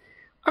 and like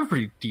I have a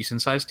pretty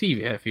decent sized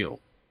TV, I feel.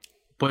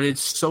 But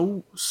it's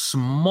so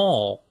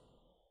small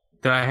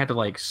that I had to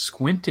like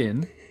squint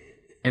in,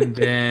 and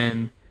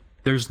then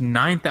there's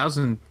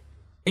 9,000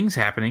 things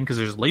happening because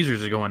there's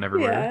lasers going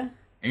everywhere, Yeah.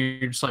 and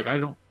you're just like,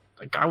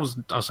 I was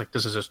like,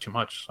 this is just too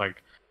much.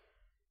 Like,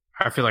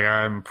 I feel like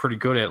I'm pretty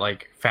good at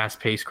like fast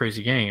paced,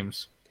 crazy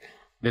games.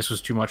 This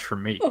was too much for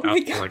me. Oh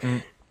my God. God. Like,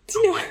 Do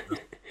you know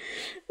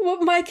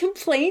what my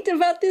complaint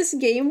about this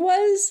game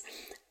was?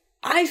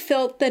 I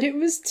felt that it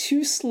was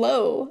too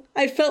slow.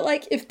 I felt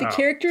like if the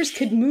characters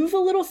could move a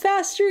little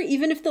faster,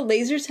 even if the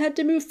lasers had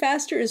to move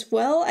faster as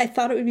well, I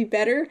thought it would be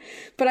better.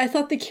 But I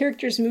thought the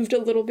characters moved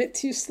a little bit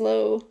too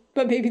slow.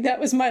 But maybe that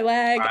was my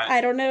lag.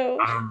 I don't know.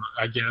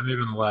 Again,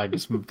 maybe the lag.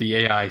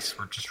 The AIs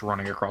were just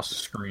running across the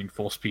screen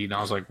full speed, and I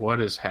was like, what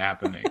is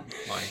happening?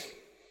 Like,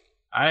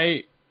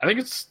 I think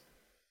it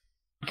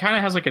kind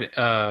of has like an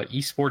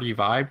esporty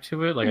vibe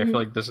to it. Like, I feel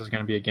like this is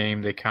going to be a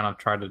game they kind of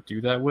try to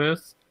do that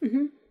with.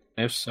 Mm-hmm.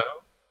 If so,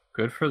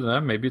 good for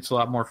them. Maybe it's a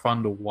lot more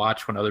fun to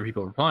watch when other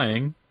people are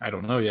playing. I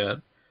don't know yet.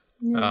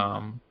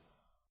 Yeah.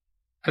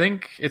 I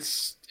think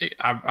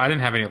I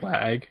didn't have any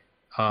lag,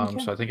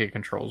 Okay. so I think it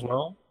controls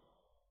well.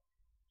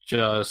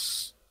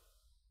 Just,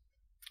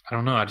 I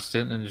don't know. I just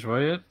didn't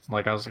enjoy it.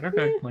 Like I was like,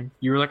 okay. Like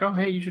you were like, oh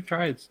hey, you should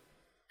try it.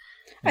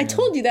 I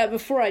told you that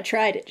before I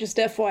tried it, just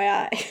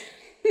FYI.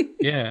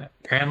 Yeah,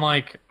 and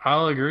like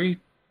I'll agree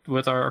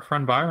with our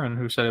friend Byron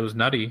who said it was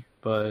nutty,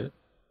 but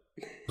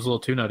it was a little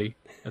too nutty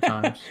at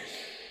times.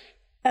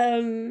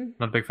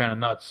 Not a big fan of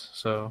nuts,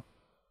 so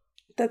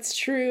That's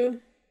true.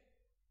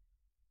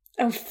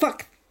 Oh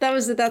fuck. That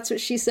was the That's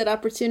What She Said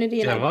opportunity,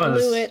 and Yeah, I it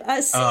was. blew it.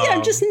 See,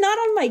 I'm just not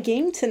on my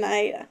game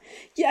tonight.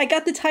 Yeah, I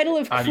got the title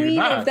of You're Queen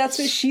not. of That's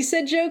What She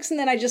Said jokes, and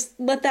then I just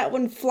let that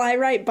one fly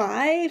right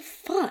by.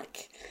 Fuck.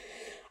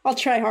 I'll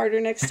try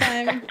harder next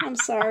time. I'm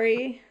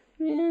sorry.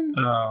 Man.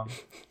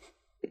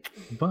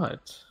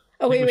 But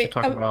Oh, I think we wait. should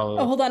talk about-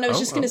 hold on. I was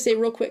just going to say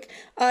real quick.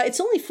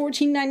 It's only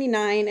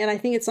 $14.99, and I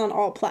think it's on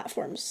all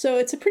platforms. So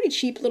it's a pretty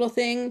cheap little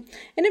thing.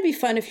 And it'd be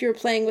fun if you were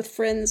playing with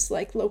friends,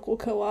 like local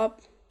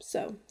co-op.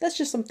 So that's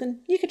just something.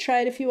 You could try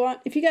it if you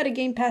want. If you got a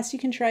Game Pass, you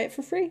can try it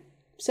for free.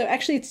 So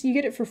actually, you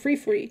get it for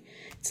free.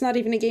 It's not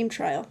even a game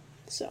trial.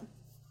 So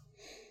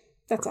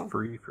that's all.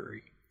 Free.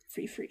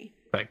 Free.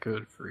 That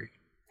good free.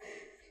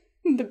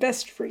 The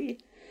best free.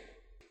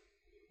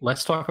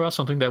 Let's talk about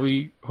something that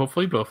we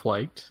hopefully both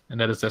liked, and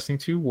that is Destiny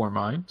 2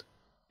 Warmind,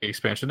 the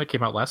expansion that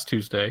came out last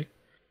Tuesday.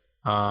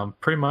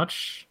 Pretty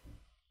much.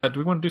 Do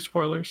we want to do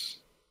spoilers?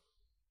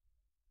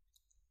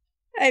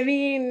 I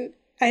mean,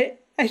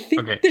 I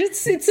think Okay.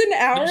 it's an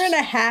hour and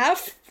a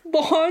half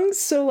long,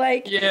 so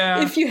like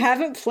Yeah. if you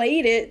haven't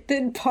played it,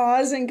 then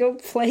pause and go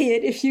play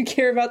it if you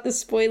care about the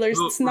spoilers.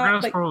 It's We're not gonna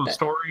like spoil the that.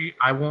 story.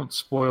 I won't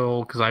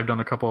spoil because I've done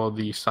a couple of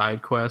the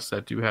side quests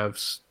that do have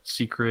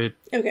secret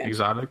Okay.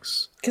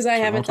 exotics. Because I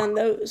So haven't won't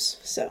done those.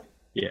 So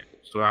Yeah,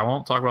 so I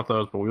won't talk about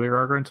those, but we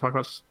are going to talk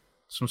about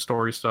some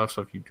story stuff.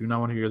 So if you do not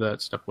want to hear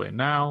that, step away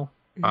now.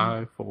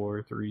 5,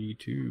 4, 3,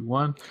 2,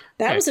 1.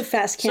 that Okay, was a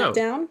fast so-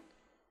 countdown.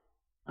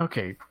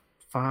 Okay,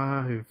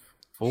 5,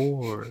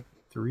 4,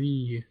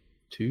 3,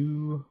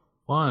 2,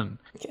 1.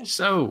 Okay.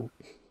 So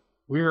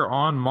we're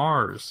on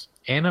Mars.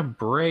 Anna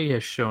Bray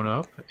has shown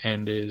up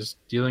and is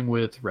dealing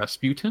with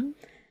Rasputin,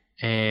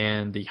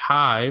 and the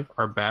Hive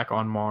are back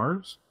on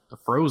Mars. The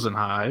Frozen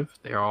Hive.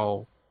 They're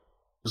all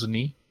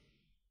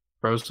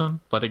frozen.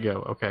 Let it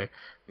go. Okay.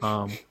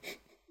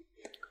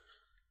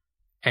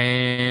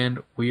 And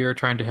we are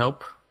trying to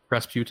help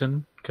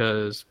Rasputin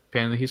because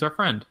apparently he's our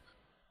friend.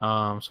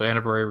 So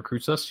Anna Bray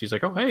recruits us. She's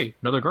like, "Oh, hey,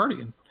 another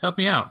Guardian, help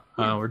me out.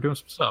 We're doing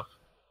some stuff."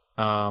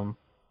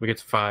 We get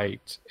to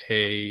fight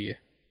the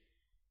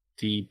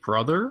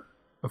brother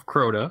of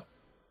Crota,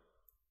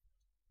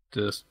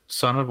 the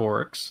son of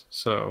Oryx.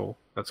 So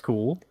that's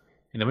cool.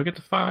 and then we get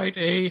to fight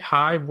a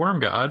hive worm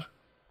god,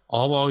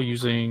 all while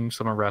using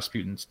some of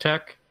Rasputin's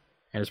tech,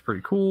 and it's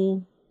pretty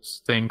cool.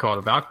 This thing called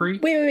a Valkyrie.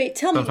 Wait.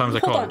 Tell me. Sometimes they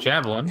Hold call on. it a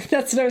javelin.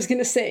 That's what I was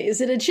gonna say. Is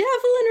it a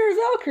javelin or a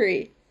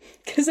Valkyrie?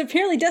 Because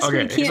apparently Destiny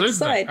Okay, can't so here's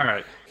the thing. decide. All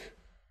right,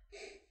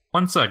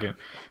 1 second.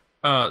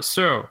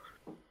 So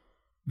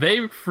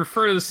they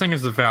refer to this thing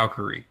as the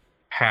Valkyrie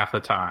half the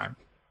time,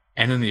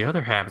 and then the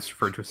other half is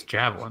referred to as a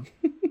javelin.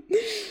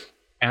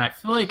 And I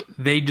feel like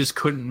they just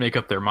couldn't make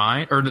up their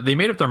mind, or they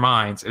made up their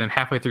minds, and then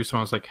halfway through,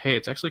 someone was like, "Hey,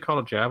 it's actually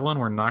called a javelin.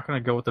 We're not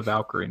going to go with the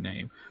Valkyrie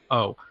name."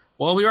 Oh,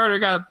 well, we already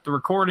got the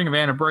recording of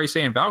Anna Bray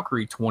saying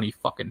Valkyrie 20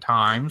 fucking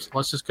times.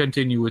 Let's just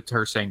continue with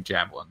her saying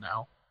javelin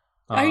now.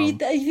 You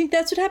think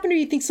that's what happened, or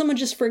you think someone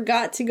just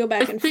forgot to go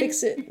back and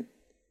fix it? I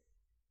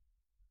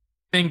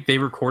think they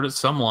recorded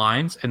some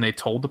lines, and they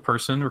told the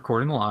person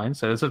recording the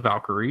lines that it's a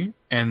Valkyrie,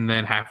 and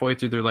then halfway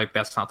through, they're like,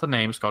 "That's not the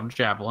name. It's called a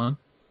javelin."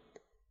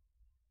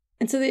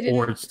 And so they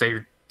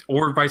didn't.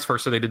 Or vice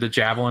versa. They did the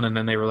javelin, and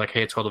then they were like,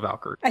 "Hey, it's called a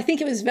Valkyrie." I think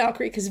it was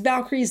Valkyrie, because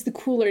Valkyrie is the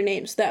cooler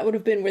name, so that would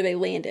have been where they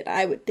landed,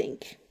 I would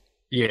think.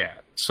 Yeah.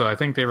 So I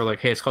think they were like,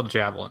 "Hey, it's called a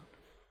javelin."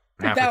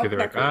 And halfway through,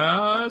 they're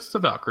like, "It's the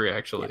Valkyrie,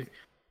 actually." Yeah.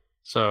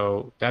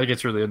 So that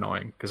gets really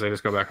annoying because they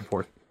just go back and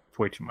forth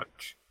way too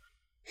much.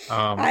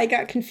 I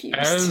got confused.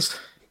 As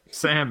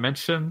Sam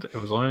mentioned,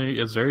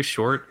 it's very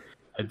short.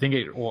 I think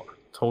it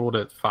totaled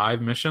at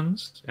 5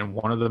 missions, and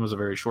one of them is a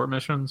very short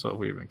mission. So if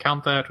we even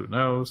count that, who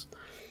knows?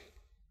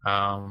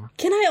 Can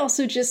I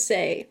also just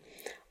say,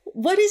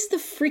 what is the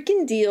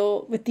freaking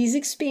deal with these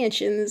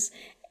expansions?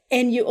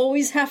 And you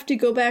always have to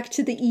go back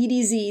to the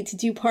EDZ to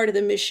do part of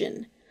the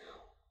mission.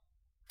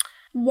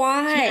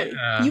 Why?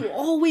 Yeah. You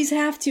always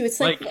have to. It's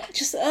like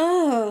just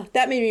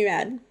that made me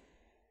mad.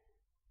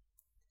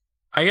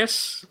 I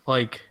guess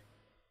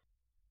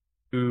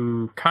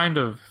to kind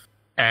of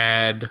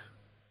add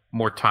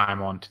more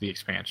time onto the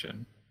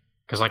expansion,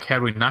 because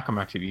had we not come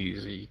back to the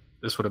EDZ,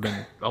 this would have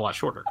been a lot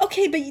shorter.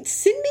 Okay, but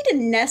send me to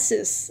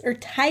Nessus or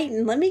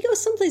Titan. Let me go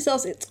someplace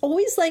else. It's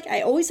always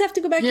I always have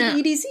to go back to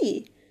the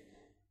EDZ.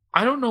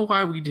 I don't know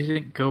why we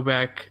didn't go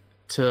back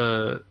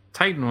to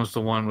Titan. Was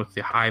the one with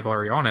the hive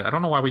already on it. I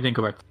don't know why we didn't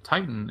go back to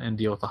Titan and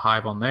deal with the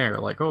hive on there.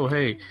 Oh,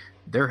 hey,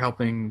 they're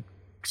helping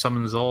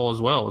summon Zol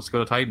as well. Let's go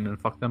to Titan and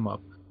fuck them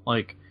up.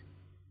 I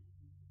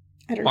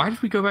don't know. Why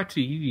did we go back to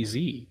the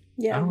EDZ?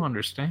 Yeah. I don't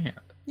understand.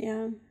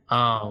 Yeah.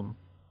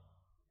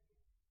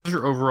 What's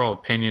your overall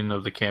opinion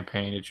of the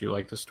campaign? Did you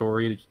like the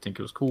story? Did you think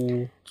it was cool? Did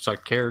you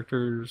like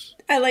characters?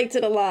 I liked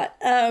it a lot.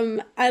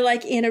 I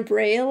like Anna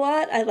Bray a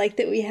lot. I like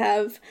that we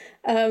have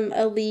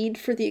a lead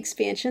for the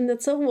expansion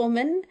that's a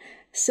woman.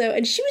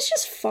 And she was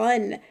just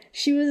fun.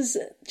 She was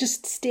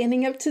just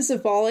standing up to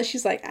Zavala.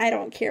 She's like, "I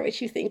don't care what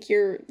you think.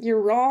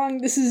 You're wrong.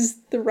 This is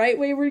the right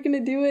way we're gonna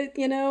do it,"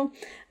 you know?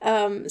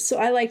 So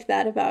I liked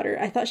that about her.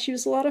 I thought she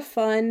was a lot of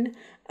fun.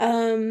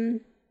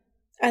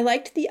 I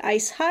liked the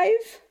Ice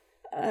Hive.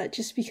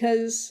 Just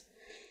because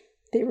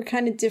they were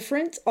kind of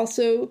different.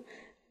 Also,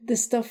 the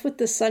stuff with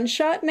the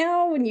Sunshot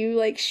now, when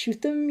you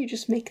shoot them, you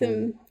just make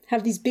them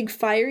have these big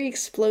fiery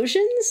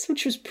explosions,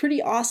 which was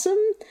pretty awesome.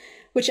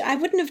 Which I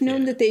wouldn't have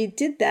known that they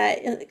did that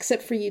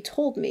except for you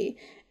told me,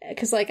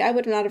 because I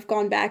would not have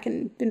gone back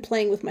and been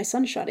playing with my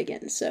Sunshot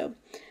again. So,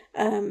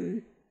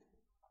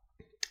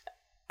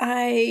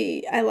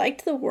 I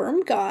liked the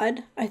Worm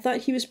God. I thought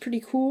he was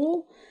pretty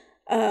cool.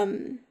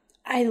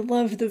 I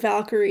love the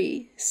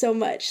Valkyrie so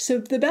much. So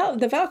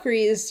the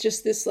Valkyrie is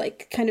just this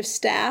kind of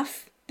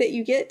staff that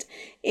you get,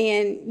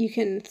 and you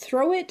can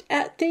throw it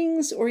at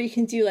things, or you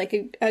can do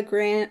a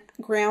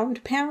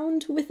ground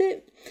pound with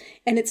it,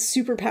 and it's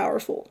super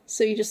powerful.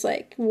 So you just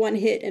one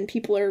hit and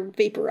people are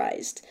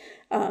vaporized.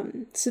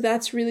 So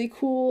that's really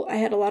cool. I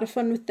had a lot of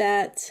fun with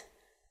that.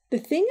 The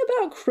thing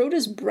about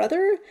Crota's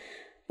brother,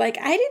 I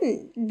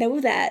didn't know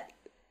that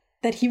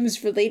he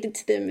was related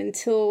to them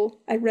until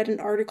I read an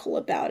article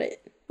about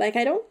it.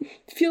 I don't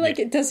feel like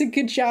it does a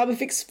good job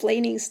of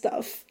explaining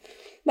stuff.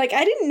 I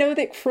didn't know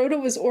that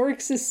Crota was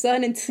Oryx's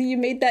son until you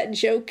made that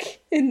joke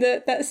in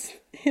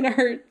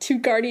our Two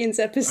Guardians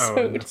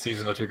episode. Oh,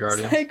 season of Two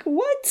Guardians. It's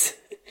what?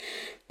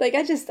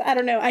 I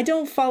don't know. I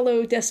don't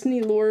follow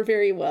Destiny lore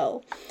very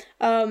well.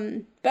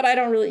 But I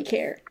don't really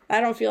care.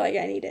 I don't feel like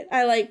I need it.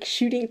 I like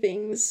shooting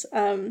things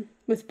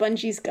with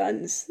Bungie's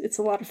guns. It's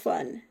a lot of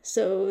fun.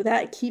 So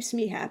that keeps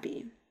me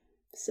happy.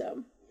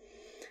 So,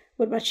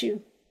 what about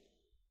you?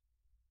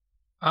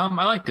 I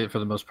liked it for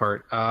the most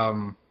part.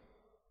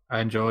 I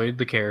enjoyed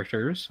the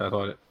characters. I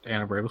thought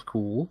Anna Bray was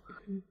cool.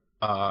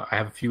 I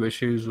have a few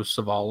issues with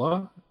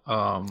Zavala.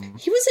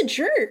 He was a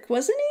jerk,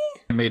 wasn't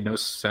he? It made no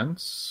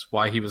sense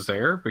why he was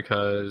there,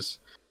 because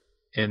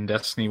in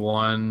Destiny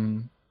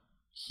 1,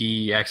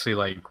 he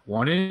actually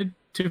wanted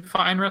to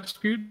find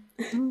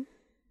Rasputin.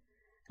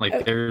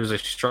 There's a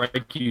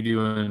strike you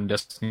do in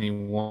Destiny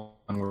 1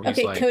 where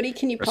he's Cody,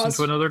 can you pause?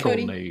 To another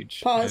Cody, golden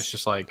age. Pause. And it's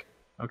just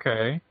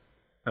okay.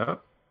 Oh.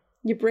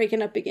 You're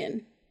breaking up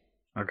again.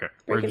 Okay.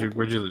 Where'd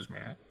you lose me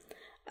at?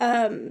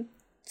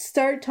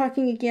 Start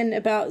talking again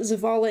about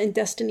Zavala in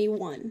Destiny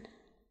 1.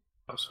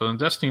 So in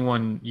Destiny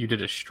 1, you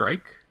did a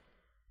strike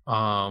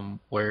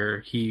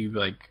where he's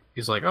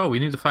like, oh, we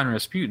need to find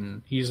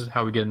Rasputin. He's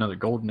how we get another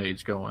golden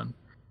age going.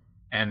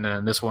 And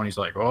then this one, he's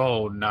like,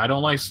 oh, no, I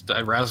don't like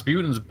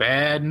Rasputin's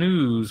bad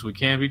news. We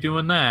can't be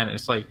doing that. And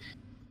it's like,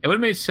 it would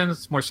have made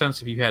more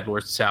sense if you had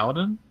Lord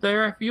Saladin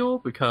there, I feel,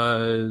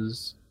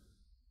 because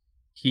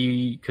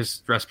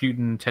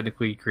Rasputin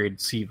technically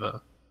created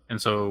Siva.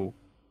 And so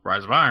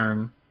Rise of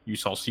Iron, you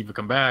saw Siva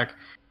come back.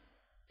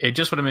 It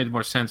just would have made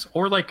more sense.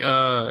 Or like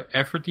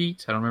Aphrodite.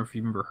 I don't remember if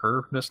you remember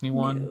her from Destiny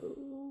 1. No.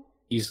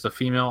 He's the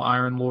female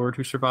Iron Lord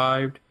who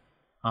survived.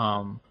 It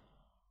would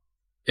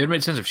have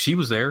made sense if she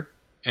was there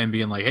and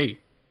being like, hey,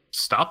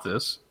 stop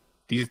this.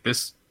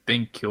 This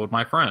thing killed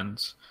my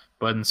friends.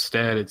 But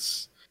instead,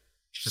 it's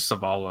just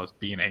Zavala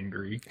being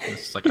angry.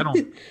 It's like, I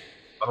don't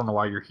know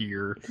why you're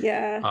here.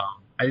 Yeah.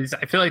 I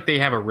feel like they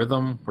have a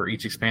rhythm where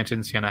each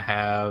expansion's gonna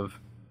have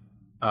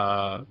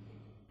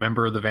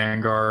member of the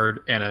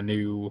Vanguard and a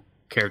new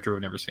character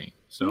we've never seen.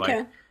 So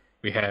like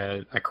we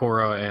had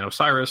Ikora and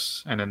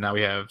Osiris, and then now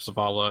we have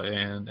Zavala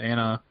and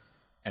Anna,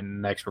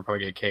 and next we're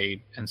probably get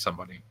Cade and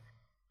somebody.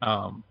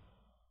 I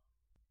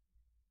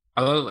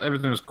thought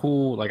everything was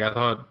cool. Like I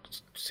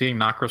thought seeing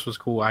Nokris was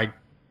cool. I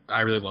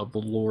really love the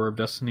lore of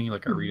Destiny.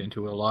 Like I read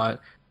into it a lot.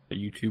 The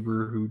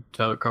YouTuber who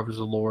covers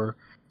the lore.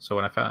 So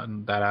when I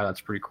found that out,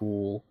 that's pretty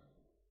cool.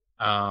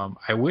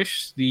 I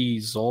wish the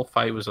Zol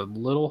fight was a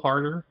little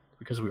harder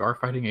because we are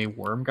fighting a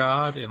worm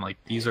god, and like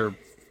these are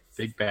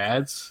big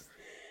bads.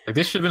 Like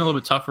this should have been a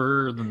little bit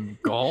tougher than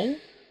Gaul.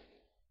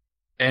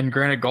 And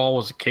granted, Gaul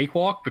was a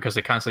cakewalk because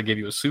they constantly gave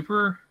you a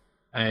super.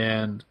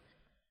 And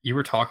you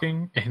were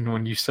talking, and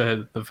when you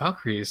said the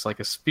Valkyrie is like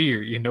a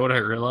spear, you know what I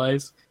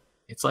realized?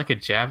 It's like a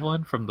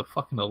javelin from the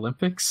fucking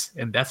Olympics,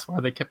 and that's why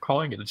they kept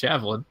calling it a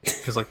javelin,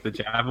 because like the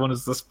javelin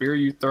is the spear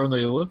you throw in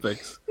the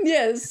Olympics.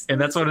 Yes,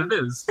 and that's what it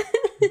is.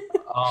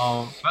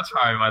 That's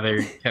probably why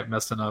they kept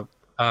messing up.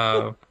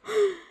 I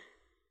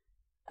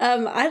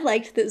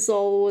liked that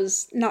Zol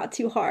was not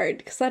too hard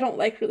because I don't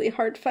like really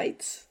hard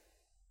fights.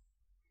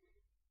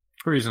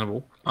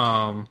 Reasonable.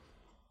 But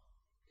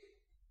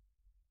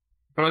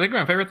I think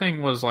my favorite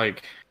thing was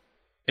like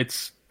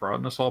it's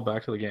brought us all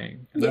back to the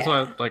game, and that's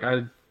why like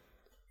I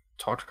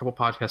talked a couple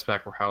podcasts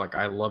back where how like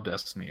I love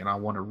Destiny and I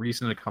want a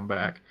reason to come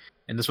back,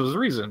 and this was the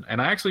reason. And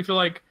I actually feel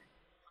like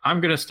I'm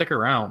gonna stick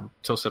around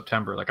till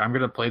September. Like I'm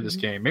gonna play this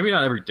game, maybe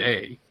not every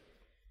day,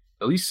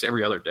 at least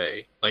every other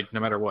day, like no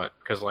matter what,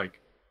 because like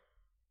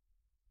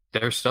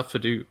there's stuff to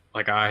do.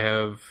 Like I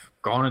have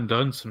gone and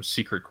done some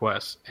secret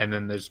quests, and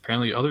then there's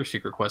apparently other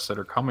secret quests that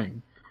are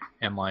coming,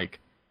 and like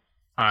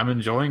I'm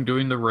enjoying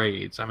doing the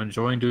raids. I'm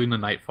enjoying doing the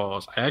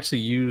Nightfalls. I actually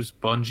used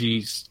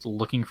Bungie's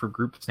looking for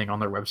group thing on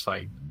their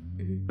website.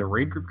 The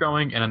raid group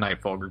going and a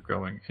Nightfall group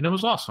going, and it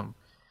was awesome.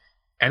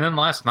 And then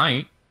last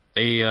night,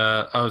 they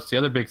the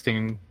other big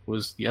thing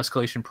was the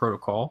escalation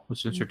protocol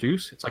was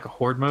introduced. It's like a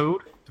horde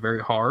mode. It's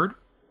very hard.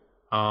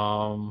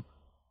 Once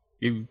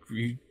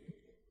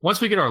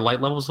we get our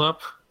light levels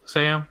up,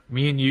 Sam,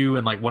 me and you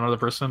and like one other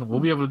person, we'll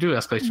be able to do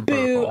escalation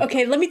protocol.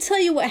 Okay, let me tell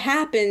you what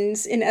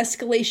happens in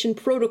escalation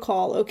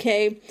protocol,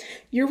 okay?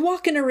 You're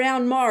walking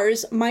around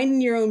Mars,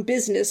 minding your own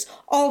business.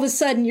 All of a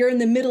sudden, you're in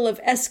the middle of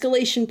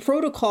escalation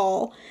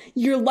protocol.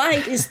 Your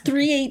light is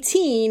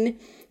 318.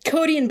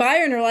 Cody and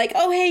Byron are like,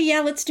 oh, hey, yeah,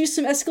 let's do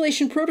some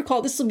escalation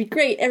protocol. This will be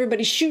great.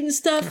 Everybody's shooting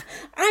stuff.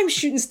 I'm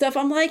shooting stuff.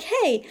 I'm like,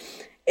 hey,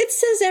 it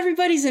says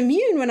everybody's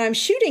immune when I'm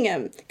shooting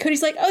him.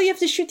 Cody's like, oh, you have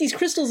to shoot these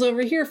crystals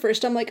over here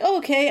first. I'm like, oh,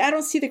 okay, I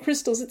don't see the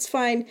crystals. It's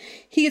fine.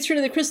 He gets rid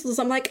of the crystals.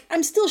 I'm like,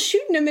 I'm still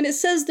shooting them and it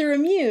says they're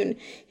immune.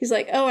 He's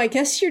like, oh, I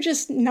guess you're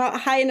just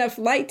not high enough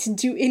light to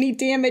do any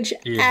damage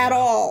at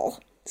all.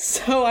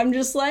 So I'm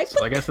just like...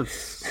 So I guess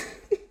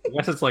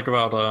it's like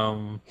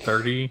about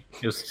 30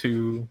 is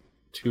too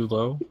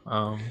low.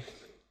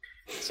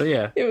 So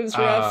yeah. It was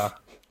rough.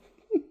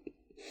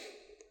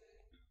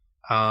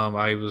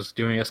 I was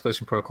doing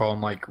escalation protocol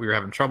and like we were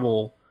having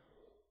trouble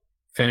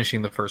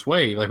finishing the first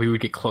wave. Like we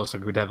would get close,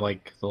 like we'd have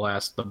like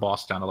the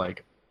boss down to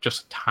like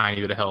just a tiny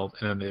bit of health,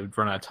 and then they would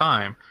run out of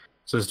time.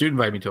 So this dude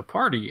invited me to a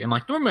party, and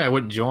like normally I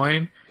wouldn't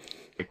join.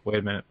 Like, wait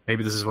a minute,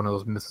 maybe this is one of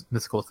those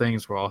mythical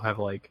things where I'll have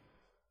like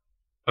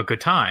a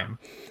good time.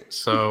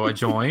 So I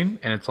join,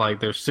 and it's like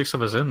there's 6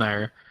 of us in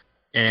there,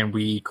 and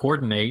we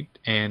coordinate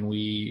and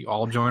we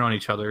all join on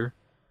each other.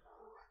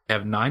 We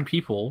have 9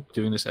 people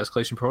doing this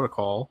escalation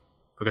protocol,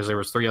 because there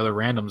was 3 other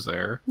randoms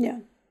there. Yeah.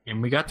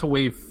 And we got to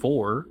wave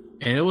 4,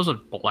 and it was a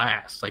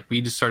blast. Like, we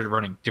just started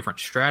running different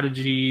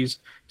strategies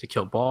to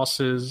kill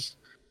bosses.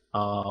 A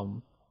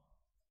lot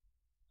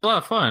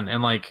of fun.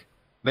 And, like,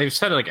 they've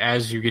said, like,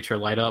 as you get your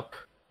light up,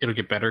 it'll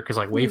get better. Because,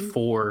 like, wave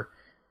 4,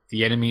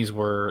 the enemies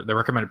the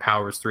recommended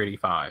power is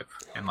 385.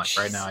 And, like,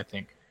 right now, I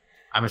think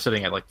I'm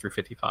sitting at, like,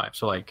 355.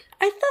 So, like...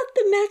 I thought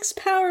the max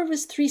power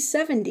was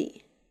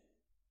 370.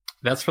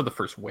 That's for the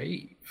first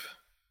wave.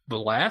 The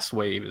last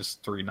wave is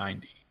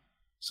 390.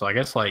 So I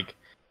guess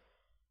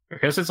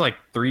it's like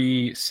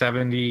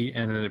 370,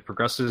 and then it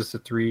progresses to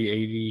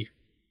 380,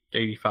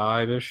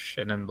 85-ish,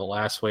 and then the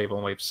last wave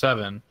on wave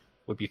 7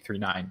 would be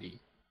 390.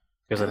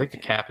 because I think the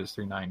Okay. cap is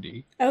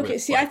 390. Okay,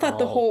 With see, I like thought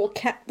the all.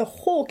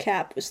 whole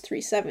cap was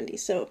 370.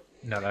 So,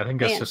 No, I think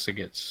that's man, just to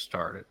get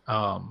started.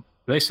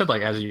 They said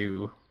like as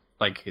you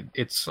like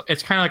it's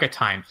kind of like a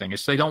time thing.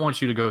 It's they don't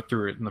want you to go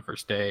through it in the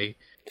first day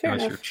fair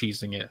unless you're enough.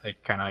 cheesing it,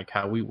 like kind of like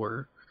how we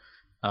were.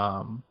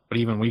 But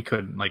even we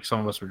couldn't. Like some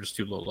of us were just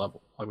too low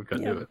level. Like we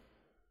couldn't Yeah. do it.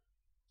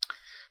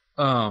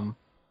 Um,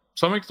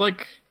 so I'm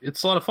like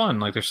it's a lot of fun.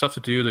 Like there's stuff to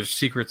do. There's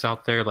secrets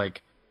out there.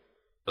 Like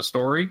the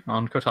story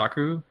on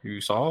Kotaku you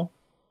saw.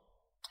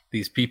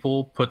 These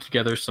people put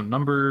together some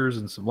numbers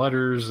and some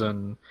letters,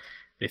 and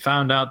they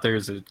found out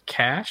there's a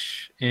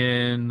cache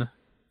in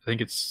I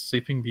think it's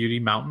Sleeping Beauty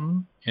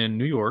Mountain in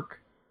New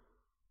York.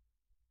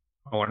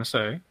 I want to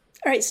say.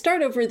 All right,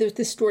 start over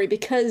the story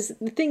because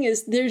the thing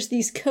is, there's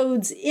these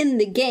codes in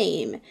the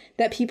game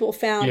that people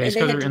found, Yeah, and it's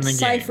they because had they're to in the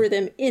decipher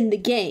game. them in the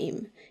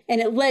game, and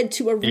it led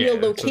to a real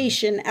Yeah. So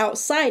location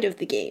outside of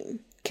the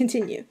game.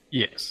 Continue.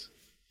 yes.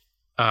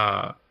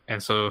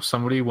 And so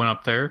somebody went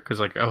up there because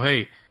like, oh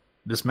hey,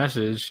 this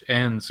message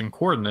ends in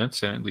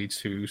coordinates and it leads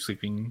to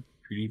Sleeping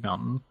Beauty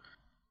Mountain.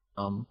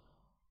 Um,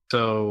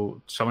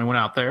 so somebody went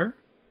out there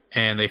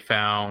and they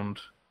found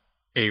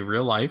a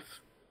real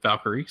life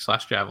Valkyrie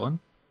slash Javelin,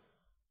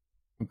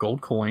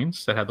 gold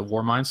coins that had the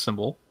Warmind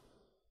symbol,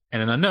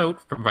 and then a note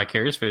from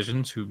Vicarious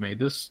Visions who made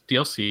this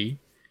DLC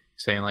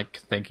saying like,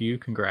 thank you,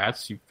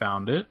 congrats, you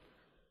found it.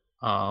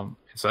 So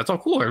that's all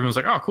cool. Everyone's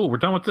like, oh cool, we're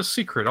done with this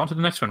secret. On to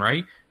the next one,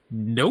 right?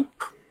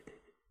 Nope.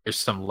 There's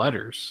some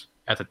letters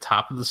at the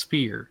top of the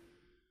spear,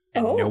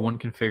 and no Oh, one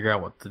can figure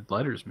out what the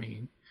letters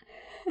mean.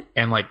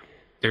 And like,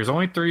 there's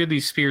only 3 of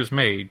these spears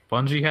made.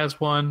 Bungie has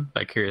one,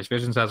 Vicarious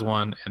Visions has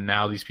one, and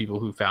now these people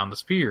who found the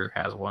spear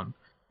has one.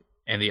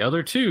 And the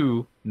other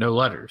 2, no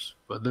letters,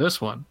 but this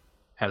one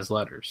has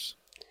letters.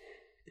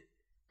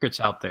 It's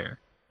out there,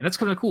 and it's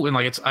kind of cool. And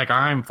like, it's like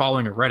I'm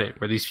following a Reddit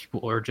where these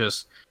people are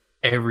just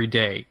every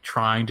day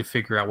trying to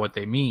figure out what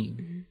they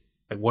mean.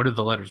 Like, what do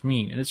the letters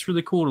mean? And it's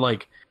really cool to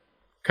like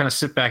kind of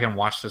sit back and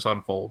watch this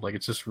unfold. Like,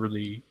 it's just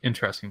really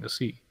interesting to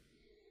see.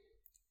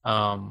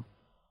 Um,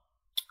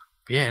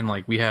 yeah, and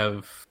like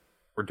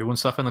we're doing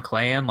stuff in the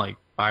clan. Like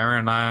Byron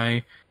and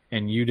I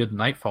and you did the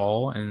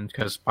Nightfall, and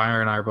because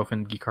Byron and I are both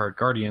in Geek Heart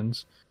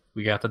Guardians,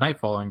 we got the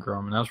Nightfall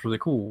Ingram, and that was really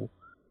cool.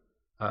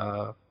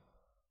 Uh,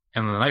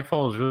 and the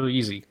Nightfall is really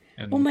easy,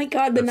 oh and my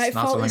God, the that's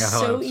not Nightfall something is I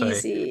thought I so would say.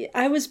 easy.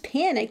 I was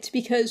panicked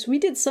because we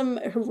did some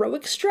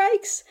heroic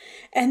strikes,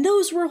 and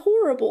those were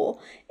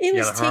horrible. It Yeah,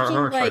 was the taking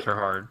heroic strikes like are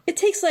hard. it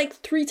takes like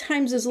 3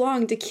 times as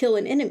long to kill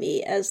an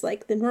enemy as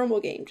like the normal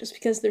game, just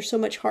because they're so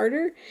much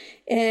harder.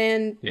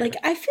 And Yeah, like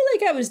I feel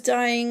like I was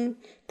dying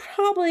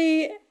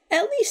probably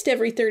at least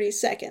every 30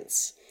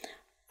 seconds.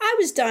 I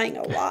was dying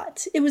a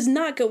lot. It was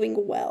not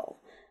going well.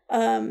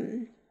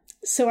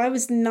 So I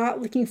was not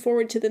looking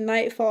forward to the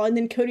Nightfall. And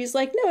then Cody's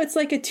like, no, it's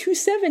like a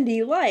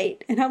 270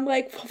 light. And I'm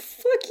like, well,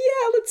 fuck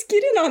yeah, let's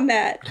get in on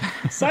that.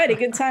 So I had a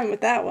good time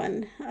with that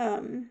one.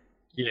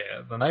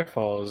 yeah. The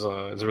Nightfall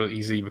is really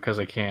easy because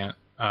they can't.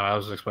 I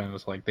was explaining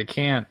this like they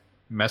can't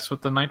mess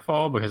with the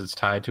Nightfall because it's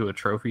tied to a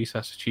trophy /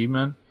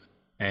 achievement,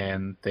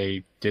 and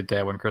they did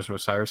that when Christopher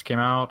Cyrus came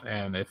out,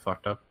 and it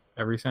fucked up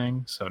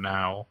everything. So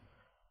now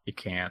it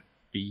can't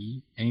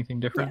be anything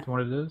different Yeah. than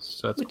what it is.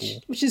 So that's which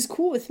cool. which is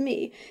cool with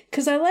me.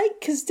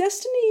 Because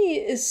Destiny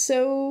is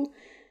so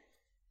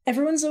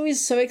everyone's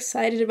always so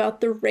excited about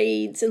the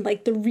raids and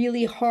like the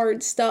really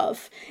hard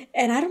stuff,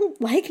 and I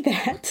don't like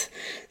that.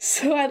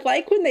 So I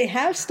like when they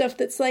have stuff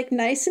that's like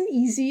nice and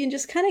easy and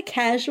just kind of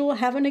casual,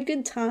 having a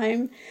good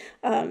time.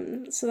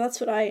 So that's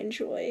what I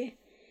enjoy.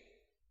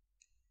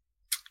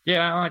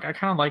 Yeah, I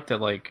kind of like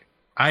that. Like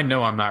I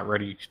know I'm not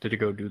ready to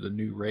go do the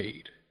new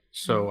raid,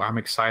 so I'm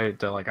excited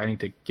that like I need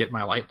to get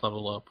my light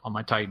level up on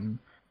my Titan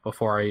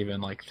before I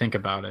even like think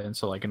about it. And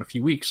so like in a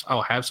few weeks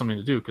I'll have something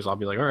to do because I'll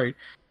be like, all right,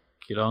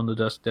 get on the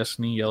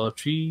Destiny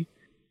LFG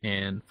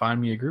and find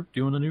me a group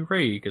doing the new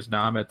raid because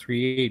now I'm at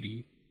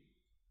 380.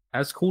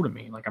 That's cool to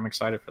me. Like I'm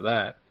excited for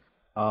that.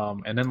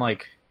 And then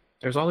like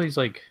there's all these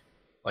like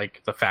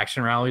the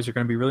faction rallies are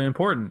going to be really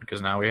important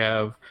because now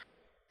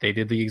they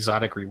did the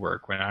exotic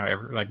rework when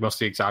like most of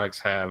the exotics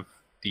have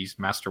these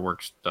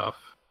masterwork stuff,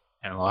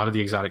 and a lot of the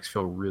exotics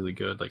feel really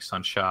good. Like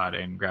Sunshot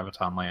and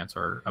Graviton Lance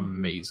are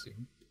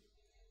amazing.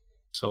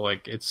 So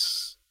like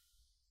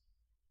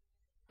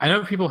I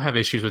know people have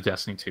issues with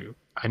Destiny 2.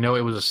 I know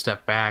it was a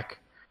step back,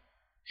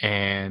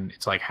 and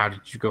it's like, how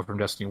did you go from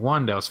Destiny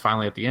 1 that was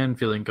finally at the end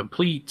feeling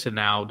complete to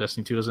now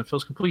Destiny 2 doesn't feel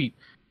as complete?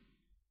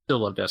 Still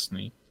love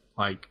Destiny.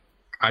 Like,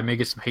 I may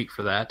get some hate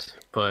for that,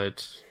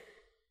 but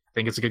I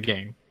think it's a good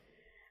game.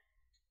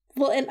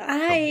 Well, and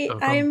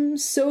I'm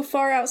so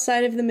far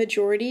outside of the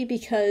majority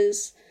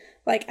because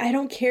like I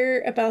don't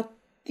care about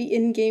the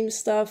in-game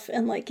stuff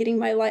and like getting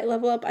my light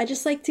level up. I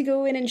just like to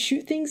go in and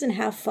shoot things and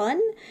have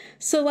fun.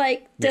 So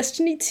like Yeah.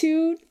 Destiny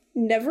 2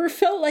 never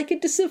felt like a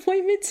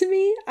disappointment to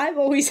me. I've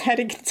always had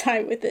a good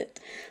time with it.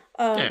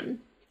 Yeah.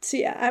 So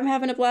yeah, I'm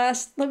having a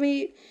blast. Let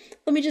me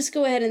just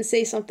go ahead and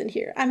say something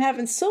here. I'm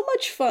having so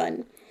much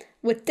fun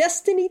with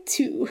Destiny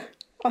 2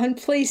 on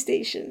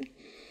PlayStation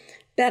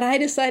that I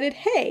decided,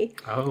 hey,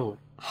 Oh,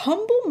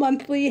 Humble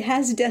Monthly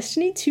has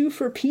Destiny 2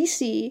 for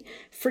PC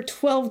for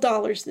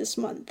 $12 this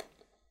month.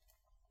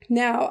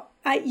 Now,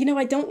 I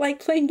don't like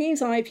playing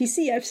games on my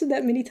PC. I've said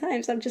that many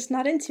times. I'm just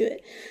not into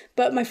it.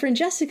 But my friend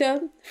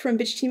Jessica from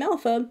Bitch Team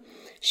Alpha,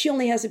 she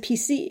only has a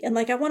PC. And,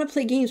 I want to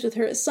play games with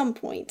her at some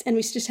point. And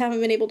we just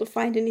haven't been able to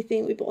find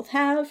anything we both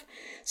have.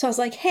 So I was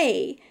like,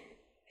 hey,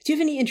 do you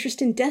have any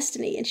interest in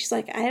Destiny? And she's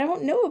like, I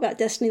don't know about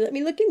Destiny. Let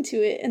me look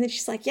into it. And then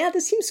she's like, yeah,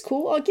 this seems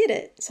cool. I'll get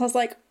it. So I was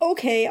like,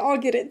 okay, I'll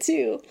get it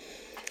too.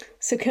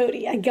 So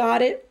Cody, I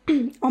got it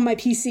on my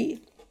PC.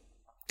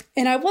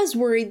 And I was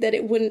worried that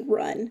it wouldn't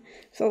run.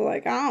 So I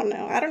don't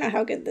know. I don't know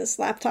how good this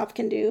laptop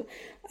can do.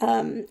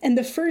 And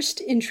the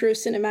first intro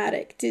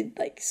cinematic did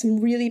some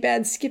really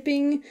bad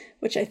skipping,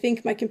 which I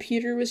think my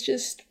computer was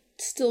just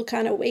still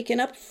kind of waking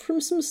up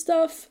from some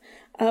stuff.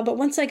 But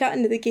once I got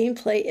into the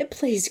gameplay, it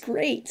plays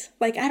great.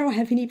 I don't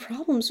have any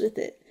problems with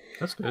it.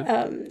 that's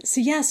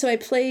good. So I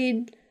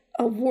played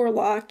a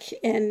warlock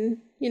and,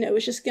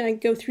 was just going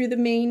to go through the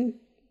main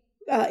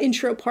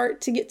intro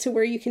part to get to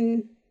where you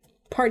can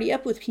party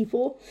up with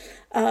people.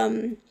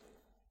 And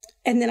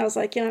then I was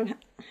like, I'm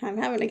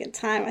having a good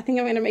time. I think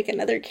I'm going to make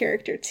another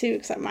character too,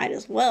 because I might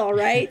as well,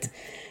 right?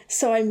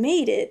 So I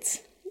made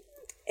it.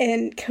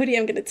 And Cody,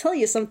 I'm going to tell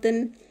you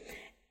something.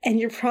 And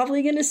you're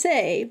probably going to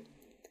say,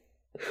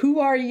 who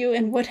are you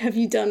and what have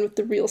you done with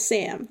the real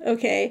Sam?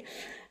 Okay.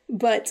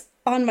 But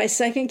on my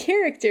second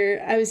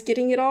character, I was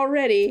getting it all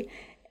ready.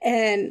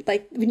 And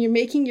when you're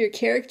making your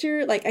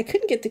character, I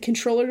couldn't get the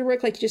controller to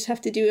work. You just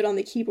have to do it on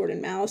the keyboard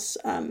and mouse.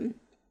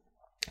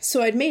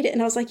 So I'd made it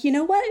and I was like, you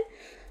know what?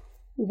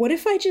 What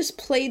if I just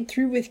played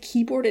through with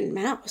keyboard and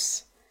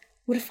mouse?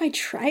 What if I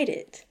tried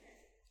it?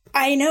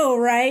 I know,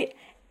 right?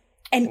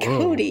 And Whoa.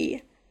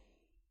 Cody,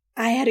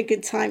 I had a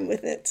good time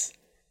with it.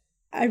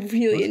 I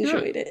really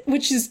enjoyed it,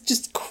 which is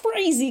just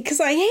crazy because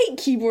I hate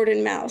keyboard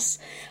and mouse.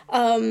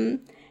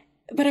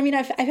 But I mean,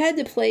 I've had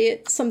to play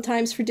it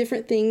sometimes for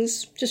different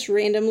things just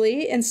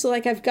randomly. And so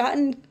I've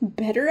gotten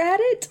better at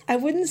it. I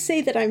wouldn't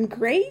say that I'm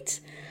great,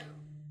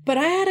 but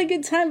I had a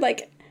good time.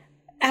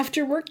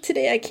 After work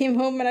today, I came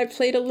home and I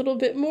played a little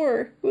bit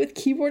more with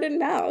keyboard and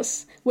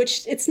mouse,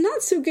 which it's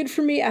not so good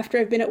for me after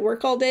I've been at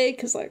work all day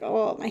because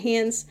my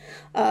hands.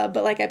 But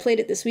I played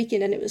it this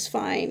weekend and it was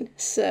fine.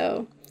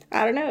 So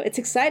I don't know. It's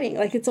exciting.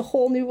 It's a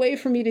whole new way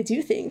for me to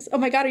do things. Oh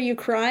my God, are you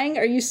crying?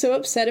 Are you so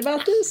upset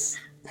about this?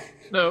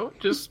 No,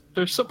 just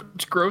there's so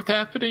much growth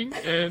happening,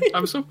 and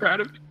I'm so proud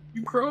of you.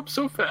 You grow up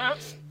so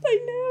fast. I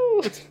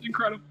know. It's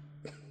incredible.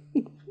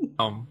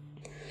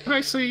 I've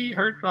actually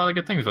heard a lot of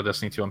good things about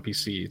Destiny 2 on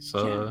PC.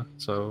 So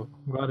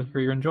I'm glad to hear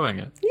you're enjoying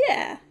it.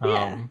 Yeah.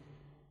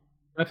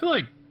 I feel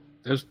like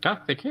there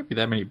can't be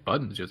that many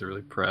buttons you have to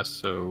really press.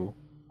 So.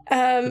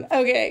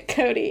 Okay,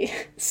 Cody.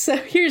 So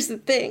here's the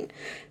thing.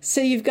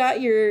 So you've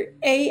got your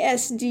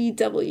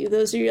ASDW.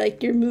 Those are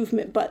your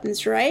movement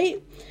buttons,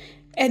 right?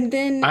 And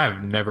then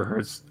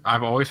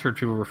I've always heard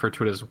people refer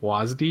to it as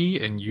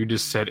WASD, and you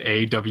just said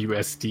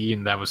AWSD,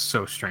 and that was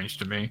so strange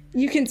to me.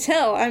 You can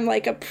tell I'm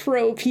a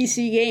pro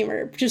PC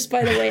gamer just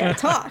by the way I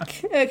talk.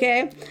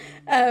 Okay.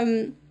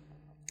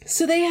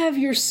 So they have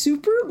your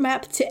super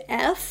mapped to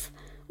F,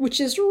 which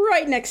is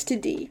right next to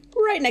D.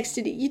 Right next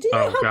to D. You did.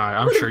 Oh God,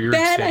 I'm sure you're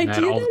saying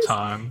that all the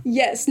time.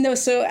 Yes. No.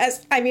 So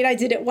I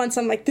did it once.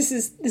 I'm like, this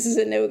is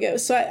a no-go.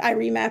 So I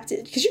remapped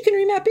it because you can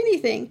remap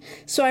anything.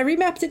 So I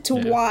remapped it to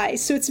Y.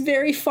 So it's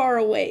very far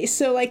away.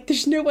 So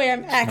there's no way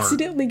I'm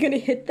accidentally going to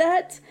hit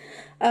that.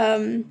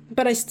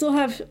 But I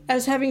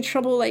was having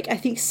trouble, I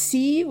think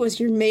C was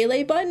your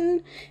melee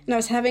button, and I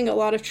was having a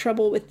lot of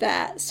trouble with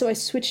that. So I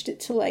switched it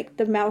to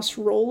the mouse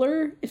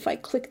roller. If I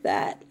click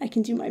that, I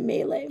can do my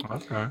melee.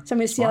 Okay. So I'm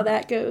going to see how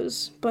that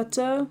goes. But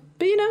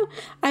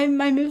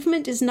my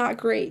movement is not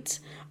great.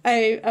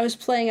 I was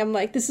playing, I'm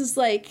like, this is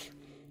like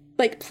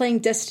playing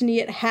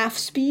Destiny at half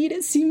speed,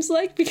 it seems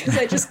like, because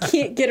I just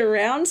can't get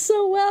around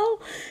so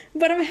well.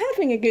 But I'm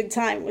having a good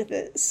time with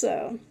it.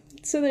 So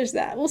there's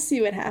that. We'll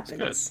see what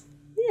happens.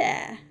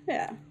 Yeah.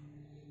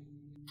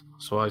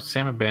 So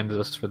Sam abandoned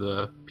us for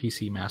the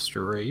PC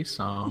Master Race.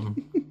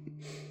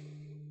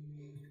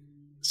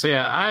 So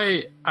yeah,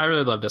 I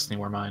really love Destiny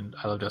Warmind.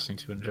 I love Destiny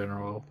 2 in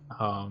general.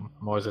 I'm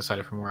always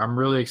excited for more. I'm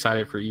really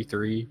excited for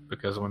E3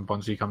 because when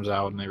Bungie comes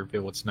out and they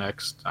reveal what's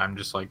next, I'm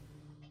just looking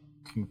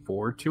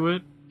forward to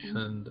it.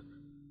 And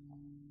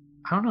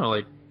I don't know,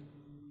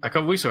 a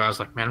couple weeks ago I was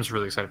like, man, I'm just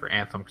really excited for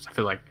Anthem because I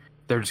feel like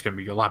they're just gonna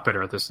be a lot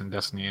better at this than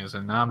Destiny is.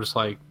 And now I'm just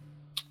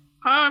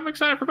I'm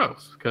excited for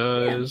both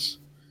because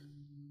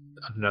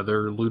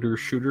another looter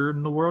shooter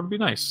in the world would be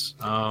nice.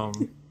 So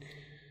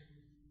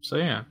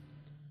yeah.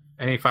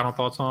 Any final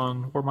thoughts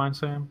on Warmind,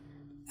 Sam?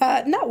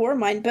 Not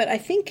Warmind, but I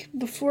think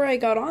before I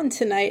got on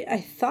tonight,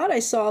 I thought I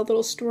saw a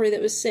little story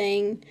that was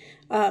saying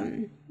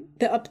the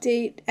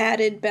update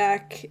added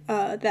back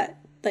that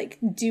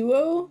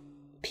duo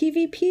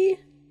PvP.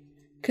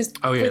 Because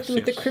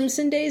with the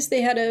Crimson Days,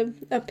 they had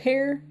a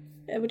pair,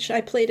 which I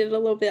played it a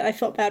little bit. I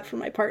felt bad for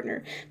my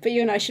partner, but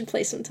you and I should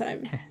play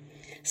sometime.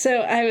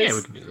 So we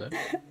can do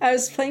that. I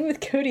was playing with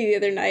Cody the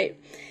other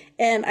night,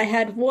 And I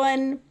had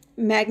one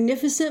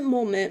magnificent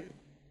moment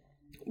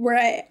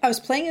where I was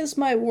playing as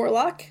my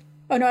warlock.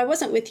 Oh no, I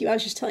wasn't with you. I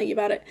was just telling you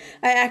about it.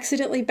 I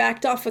accidentally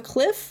backed off a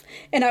cliff,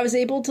 and I was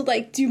able to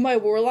like do my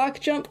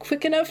warlock jump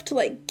quick enough to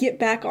like get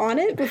back on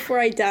it before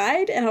I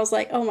died. And I was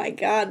like, oh my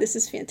god, this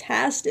is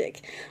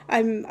fantastic.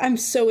 I'm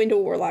so into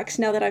warlocks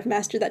now that I've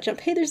mastered that jump.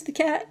 Hey, there's the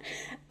cat.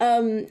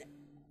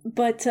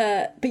 But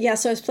yeah,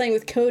 so I was playing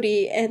with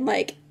Cody, and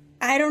like,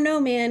 I don't know,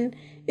 man.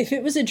 If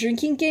it was a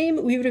drinking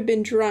game, we would have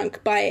been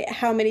drunk by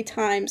how many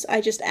times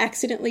I just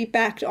accidentally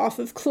backed off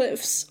of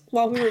cliffs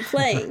while we were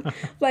playing.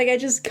 Like, I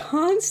just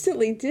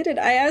constantly did it.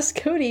 I asked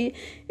Cody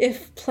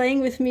if playing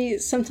with me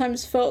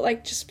sometimes felt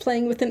like just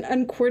playing with an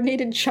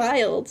uncoordinated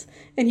child,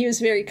 and he was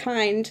very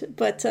kind,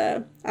 but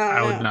I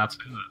would not say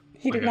that.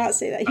 He did not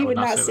say that. He would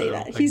not say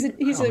that. He's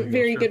a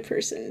very good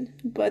person.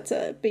 But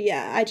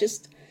yeah, I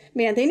just,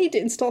 man, they need to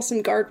install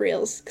some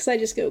guardrails, because I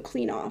just go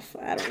clean off.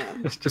 I don't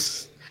know. It's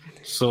just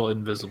so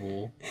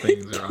invisible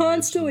things. It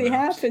constantly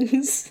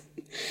happens.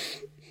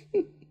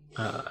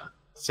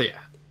 So yeah.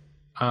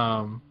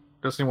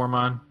 Destiny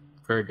Warmind,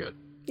 very good.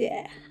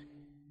 Yeah.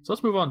 So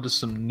let's move on to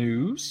some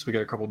news. We got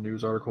a couple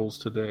news articles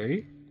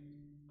today.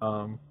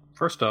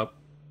 First up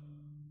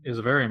is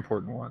a very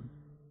important one.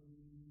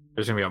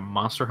 There's going to be a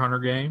Monster Hunter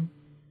game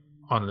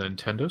on the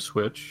Nintendo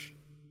Switch,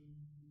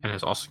 and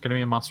there's also going to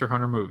be a Monster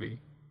Hunter movie.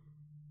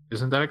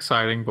 Isn't that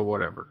exciting? But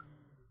whatever.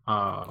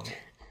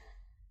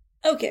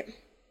 Okay.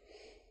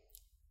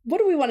 What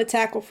do we want to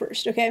tackle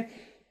first, okay?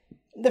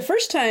 The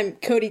first time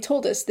Cody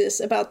told us this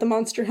about the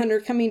Monster Hunter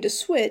coming to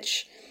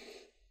Switch,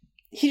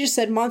 he just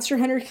said Monster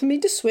Hunter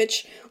coming to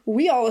Switch.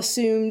 We all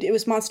assumed it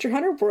was Monster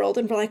Hunter World,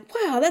 and we're like,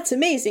 wow, that's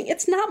amazing.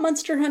 It's not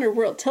Monster Hunter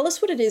World. Tell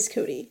us what it is,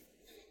 Cody.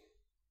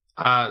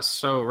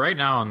 So right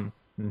now on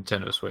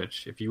Nintendo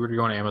Switch, if you were to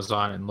go on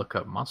Amazon and look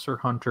up Monster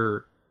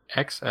Hunter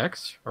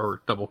XX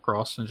or Double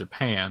Cross in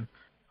Japan,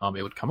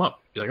 it would come up.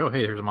 Be like, oh,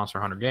 hey, there's a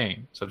Monster Hunter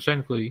game. So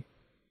technically,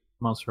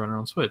 Monster Hunter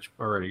on Switch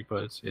already,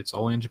 but it's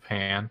only in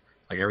Japan.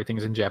 Like,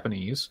 everything's in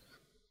Japanese.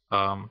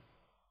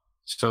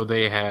 So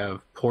they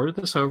have ported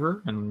this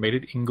over and made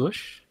it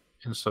English,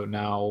 and so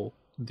now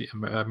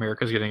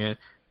America's getting it,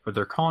 but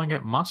they're calling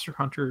it Monster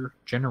Hunter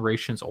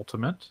Generations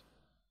Ultimate.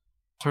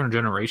 Monster Hunter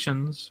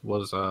Generations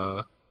was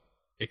I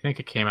think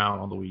it came out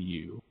on the Wii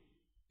U.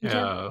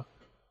 Okay.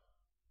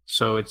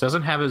 So it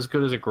doesn't have as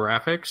good as a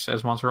graphics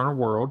as Monster Hunter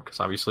World,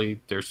 because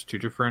obviously there's two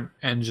different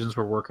engines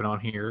we're working on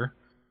here.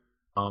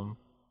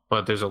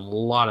 But there's a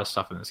lot of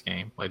stuff in this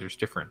game. Like, there's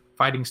different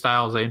fighting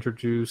styles they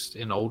introduced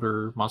in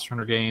older Monster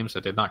Hunter games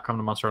that did not come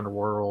to Monster Hunter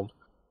World.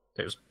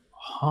 There's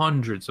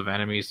hundreds of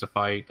enemies to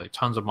fight, like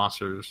tons of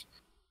monsters.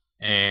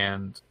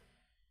 And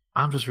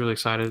I'm just really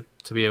excited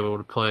to be able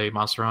to play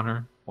Monster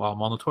Hunter while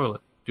I'm on the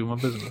toilet, doing my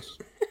business.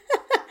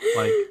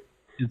 Like,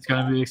 it's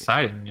going to be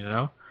exciting, you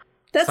know?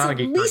 That's at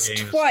least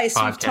twice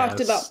we've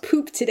talked about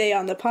poop today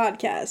on the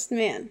podcast.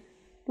 Man,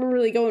 we're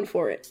really going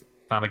for it.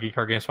 Not a Geek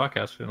Card Games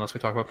podcast unless we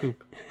talk about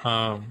poop.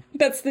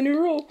 That's the new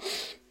rule.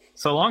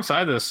 So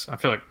alongside this, I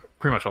feel like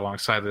pretty much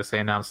alongside this, they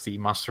announced the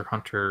Monster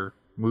Hunter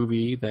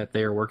movie that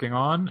they are working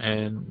on,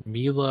 and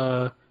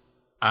Mila,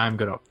 I'm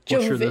gonna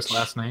butcher this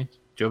last name,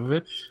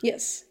 Jovovich.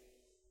 Yes.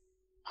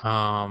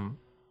 I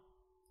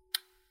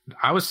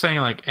was saying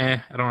like,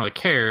 I don't really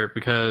care,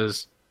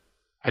 because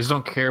I just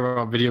don't care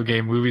about video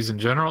game movies in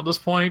general at this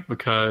point,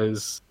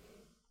 because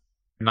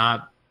they're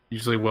not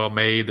usually well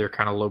made. They're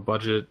kind of low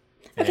budget.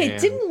 Okay,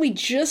 didn't we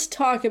just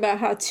talk about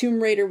how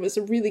Tomb Raider was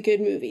a really good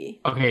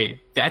movie?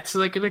 Okay, that's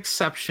like an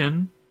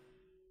exception.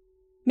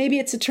 Maybe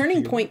it's a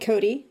turning point,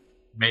 Cody.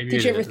 Maybe.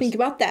 Did you ever think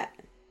about that?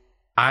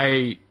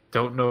 I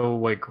don't know,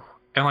 like,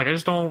 and like, I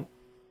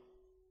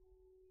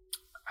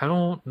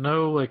don't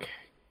know, like,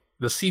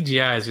 the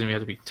CGI is gonna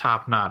have to be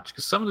top notch,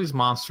 because some of these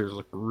monsters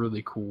look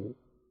really cool.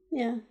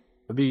 Yeah.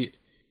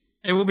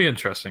 It will be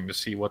interesting to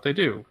see what they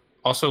do.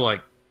 Also,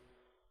 like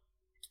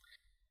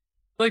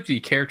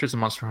the characters in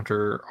Monster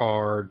Hunter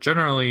are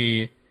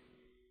generally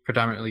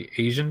predominantly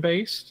Asian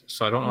based,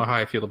 so I don't know how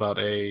I feel about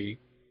a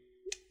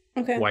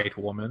white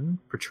woman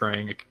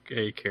portraying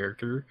a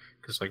character,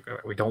 because like,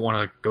 we don't want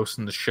a Ghost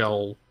in the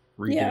Shell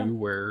redo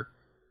where,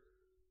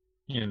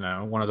 you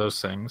know, one of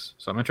those things.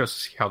 So I'm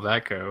interested to see how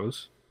that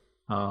goes,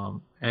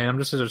 and I'm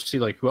just interested to see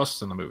like who else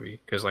is in the movie,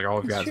 because like all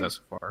we've got is that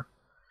so far.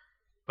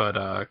 But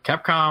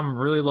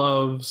Capcom really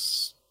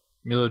loves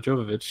Mila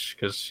Jovovich,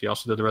 because she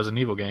also did the Resident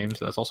Evil games.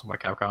 That's also by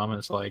Capcom, and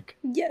it's like...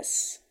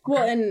 Yes. Okay.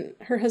 Well, and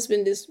her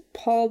husband is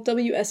Paul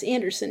W.S.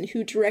 Anderson,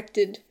 who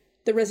directed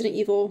the Resident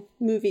Evil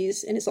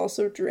movies and is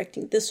also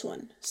directing this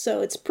one. So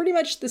it's pretty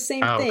much the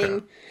same thing.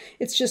 Okay.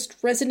 It's just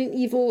Resident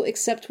Evil,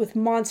 except with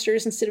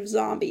monsters instead of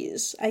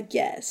zombies, I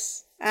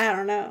guess. I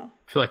don't know.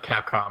 I feel like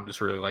Capcom just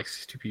really likes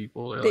these two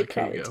people. They're like,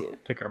 here you go,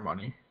 take our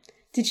money.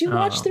 Did you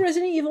watch the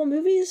Resident Evil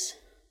movies?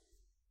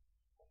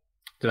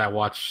 Did I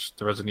watch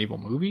the Resident Evil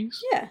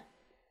movies? Yeah.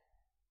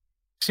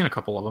 I've seen a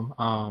couple of them.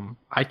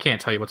 I can't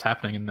tell you what's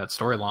happening in that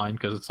storyline,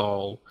 because it's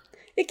all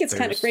it gets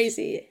kind of There's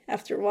crazy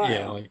after a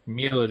Yeah, while. like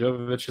Mila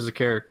Jovovich is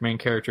a main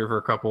character for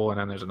a couple, and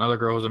then there's another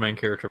girl who's a main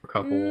character for a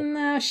couple.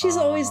 No, she's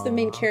always the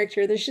main Uh,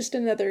 character. There's just she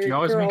another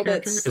always a main girl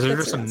character? Is there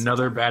that's just around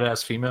another sometimes.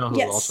 badass female who's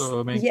Yes, also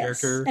a main yes.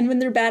 character And when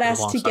they're badass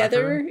alongside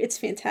together, her? it's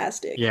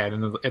fantastic. Yeah,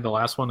 and in the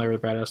last one they were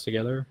badass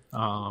together.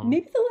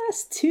 Maybe the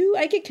last two,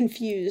 I get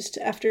confused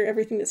after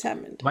everything that's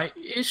happened. My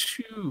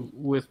issue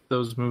with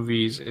those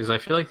movies is I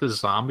feel like the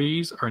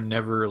zombies are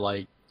never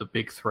like the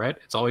big threat.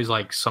 It's always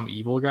like some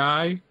evil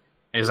guy.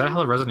 Is that how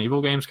the Resident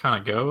Evil games kind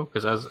of go?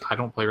 Because as I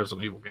don't play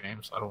Resident Evil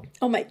games, I don't.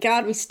 Oh my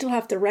god, we still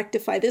have to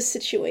rectify this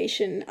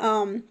situation.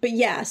 But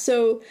yeah,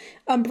 so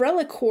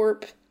Umbrella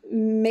Corp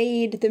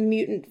made the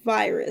mutant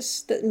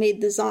virus that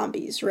made the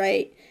zombies,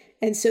 right?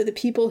 And so the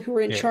people who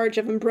are in Yeah. charge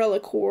of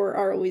Umbrella Corp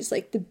are always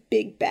like the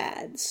big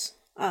bads.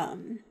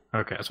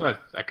 Okay, that's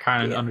what I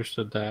kind of Yeah.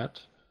 understood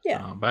that.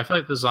 Yeah. But I feel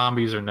like the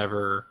zombies are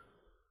never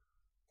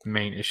the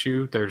main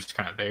issue. They're just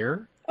kind of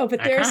there. Oh,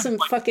 but I there are kind of some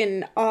like-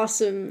 fucking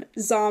awesome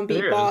zombie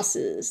There is.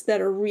 bosses that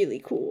are really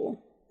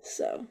cool.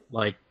 So,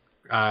 Like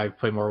I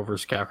play Marvel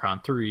vs.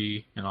 Capcom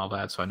 3 and all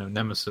that, so I know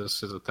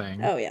Nemesis is a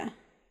thing. oh yeah.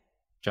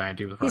 Giant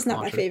dude with a He's rocket not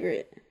my launcher.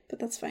 favorite, but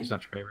that's fine. He's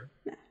not your favorite.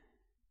 No.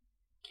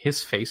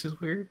 His face is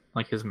weird.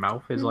 Like his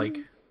mouth is like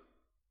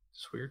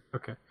it's weird.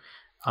 Okay.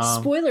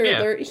 Spoiler yeah.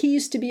 alert, he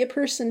used to be a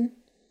person.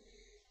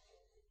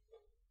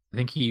 I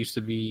think he used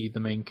to be the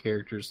main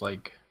character's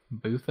like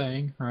boo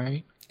thing,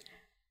 right?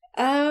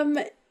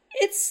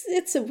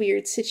 It's a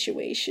weird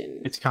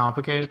situation. It's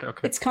complicated.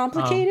 Okay. It's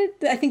complicated.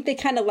 I think they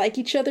kind of like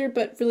each other,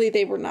 but really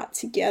they were not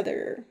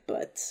together.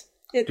 But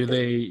Do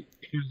they?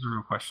 Here's the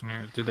real question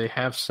here. Do they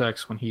have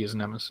sex when he is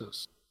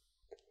Nemesis?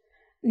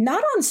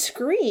 not on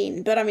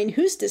screen, but I mean,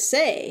 who's to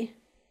say?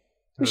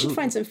 We should Ooh.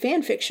 find some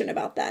fan fiction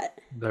about that.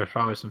 There's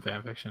probably some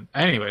fan fiction.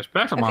 Anyways,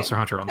 back to Monster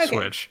Hunter on Okay.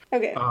 Switch.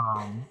 Okay.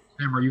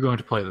 Sam, are you going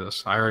to play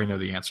this? I already know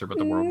the answer, but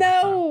the world.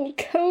 No,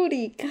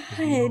 Cody, You God,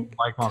 don't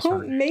like Monster don't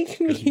Hunter make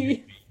 'cause You me.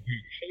 hate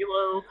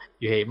Halo.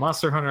 You hate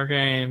Monster Hunter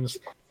games.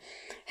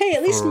 Hey,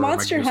 at least or, like,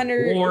 Monster Gears of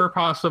Hunter. War,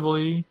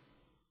 possibly.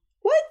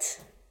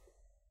 What?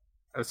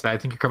 I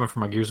think you're coming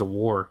from a Gears of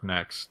War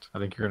next. I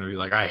think you're going to be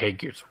like, I hate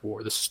Gears of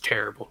War. This is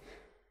terrible.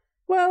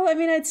 Well, I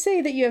mean, I'd say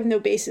that you have no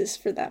basis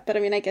for that, but I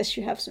mean, I guess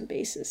you have some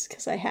basis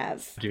because I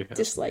have I do have some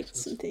disliked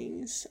basis. some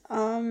things.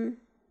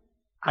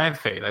 I have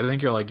faith. I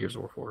think you'll like Gears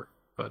of War 4.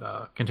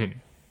 But continue.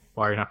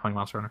 Why are you not playing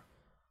Monster Hunter?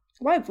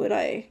 Why would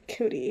I,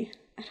 Cody?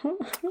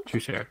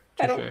 Touche.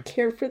 I don't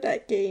care for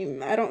that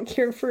game. I don't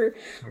care for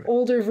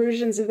older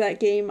versions of that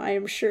game. I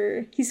am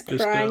sure he's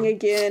Just, crying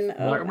again.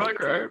 Oh I'm my not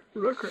crying.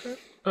 I'm not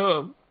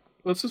crying.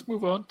 Let's just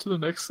move on to the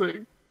next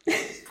thing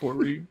before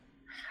we.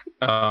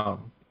 No,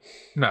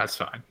 it's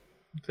fine.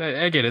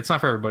 Again, it's not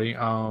for everybody.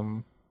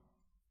 I'm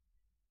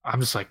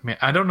just like, man,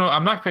 I don't know.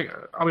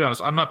 I'll be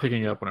honest. I'm not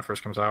picking it up when it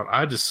first comes out.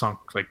 I just sunk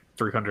like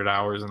 300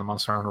 hours in the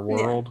Monster Hunter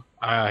world.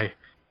 I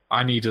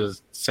need to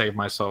save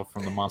myself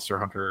from the Monster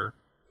Hunter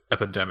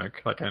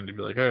epidemic. Like, I need to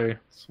be like, hey,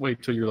 let's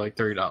wait till you're like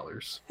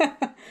 $30.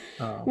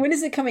 When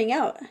is it coming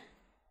out?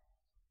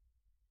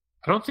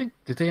 I don't think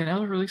did they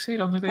announce a release date? I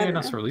don't think I they don't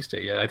announced a know. release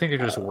date yet. I think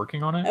they're just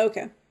working on it.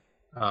 Okay.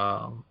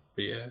 But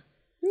yeah,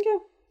 Okay.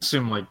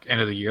 assume like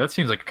end of the year. That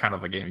seems like kind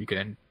of a game you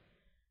could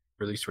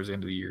release towards the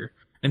end of the year.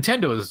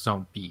 Nintendo is its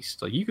own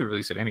beast. Like you could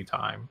release it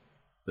anytime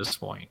at this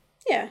point.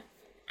 Yeah.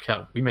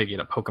 Hell, we may get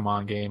a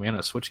Pokemon game and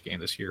a Switch game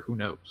this year. Who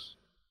knows?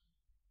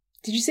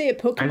 Did you say a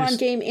Pokemon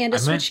game and a I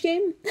meant- Switch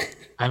game?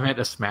 I meant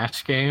a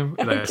Smash game,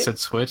 and I Okay. said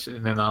Switch,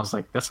 and then I was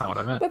like, that's not what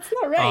I meant. That's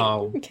not right.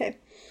 Um, Okay.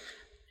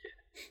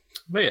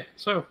 But yeah,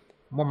 so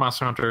more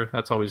Monster Hunter.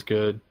 That's always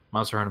good.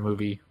 Monster Hunter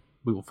movie.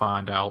 We will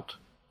find out.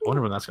 I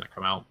wonder when that's going to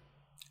come out.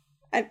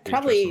 I Be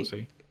probably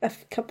interesting to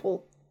see. a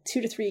couple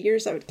 2 to 3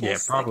 years, I would Yeah,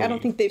 guess. Like, I probably.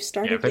 don't think they've Yeah,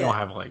 started if they yet. don't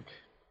have like.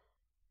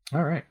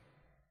 All right.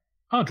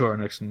 On to our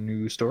next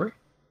news story.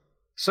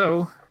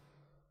 So,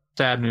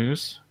 sad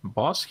news.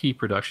 Boss Key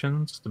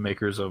Productions, the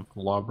makers of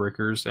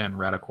Lawbreakers and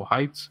Radical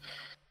Heights,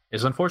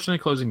 is unfortunately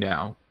closing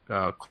down.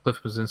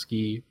 Cliff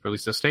Blazinski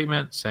released a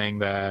statement saying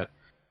that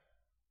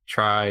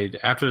tried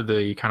after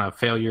the kind of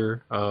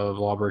failure of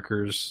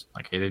Lawbreakers,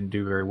 like it didn't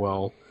do very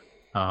well.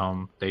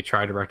 They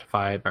tried to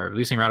rectify it by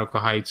releasing Radical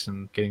Heights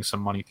and getting some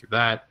money through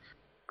that,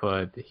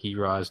 but he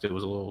realized it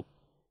was a little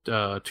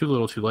too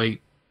little, too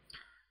late.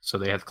 So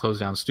they had to close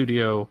down the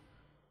studio.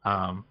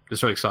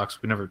 This really sucks.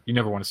 You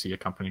never want to see a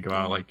company go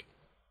out like.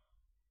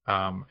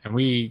 And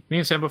me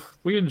and Sam,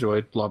 we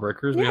enjoyed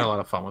Lawbreakers. We had Yeah. a lot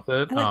of fun with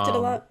it. I liked it a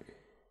lot.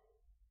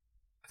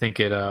 I think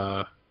it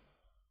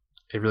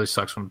really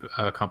sucks when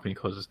a company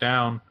closes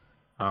down,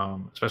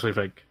 especially if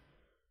like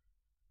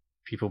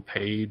people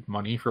paid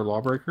money for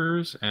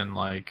Lawbreakers and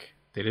like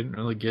they didn't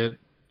really get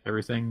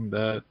everything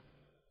that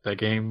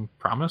game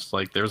promised.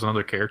 Like there was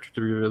another character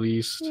to be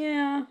released.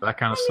 Yeah. That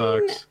kind of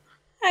mean, sucks.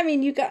 I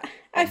mean,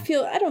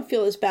 I don't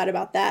feel as bad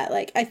about that.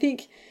 Like, I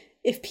think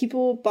if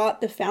people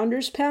bought the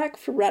Founders Pack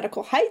for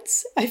Radical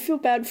Heights, I feel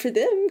bad for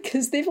them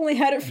because they've only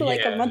had it for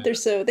like a month or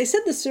so. They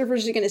said the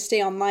servers are going to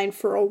stay online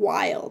for a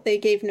while. They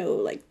gave no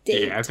like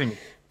date. Yeah, I think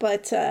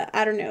But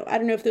I don't know. I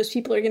don't know if those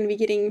people are going to be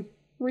getting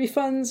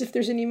refunds if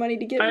there's any money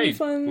to get I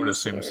refunds? would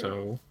assume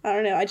so. I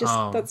don't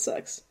know. That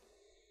sucks.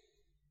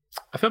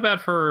 I feel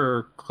bad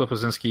for Cliff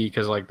Bleszinski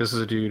because like this is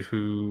a dude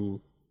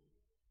who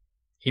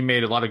he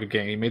made a lot of good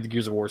games. He made the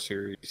Gears of War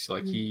series.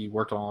 Like he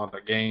worked on a lot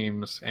of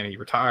games, and he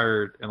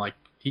retired. And like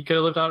he could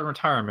have lived out in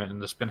retirement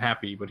and just been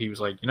happy. But he was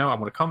like, I'm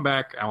going to come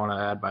back. I want to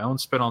add my own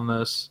spin on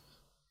this,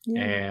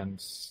 and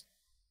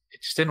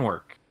it just didn't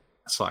work.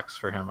 It sucks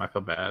for him. I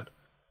feel bad.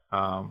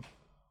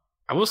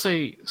 I will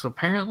say, so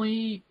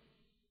apparently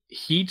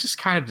he just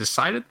kind of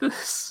decided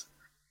this,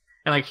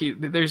 and like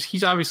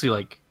he's obviously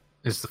like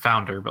is the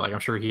founder, but like I'm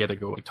sure he had to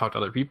go like talk to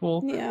other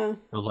people. Yeah.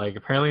 But, like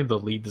apparently the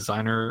lead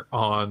designer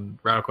on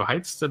Radical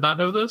Heights did not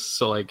know this.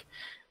 So like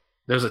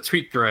there's a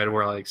tweet thread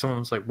where like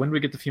someone's like, when do we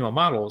get the female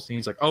models? And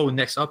he's like, oh,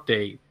 next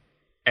update.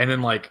 And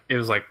then like it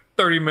was like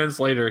 30 minutes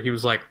later, he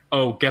was like,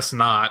 oh, guess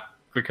not,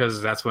 because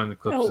that's when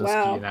Cliff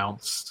Bleszinski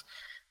announced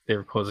they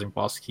were closing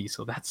Boss Key.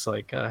 So that's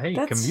like, hey,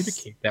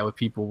 communicate that with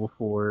people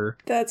before.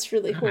 That's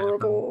really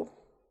horrible,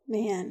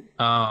 man.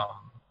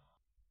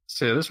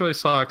 So yeah, this really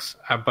sucks.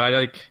 But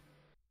like,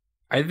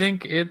 I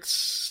think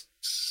it's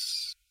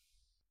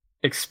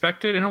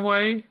expected in a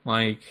way.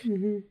 Like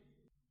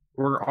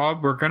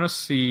we're gonna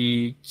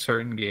see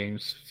certain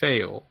games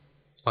fail.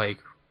 Like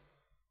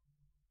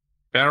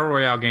battle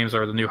royale games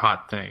are the new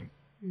hot thing,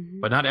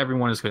 but not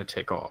everyone is going to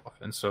take off.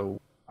 And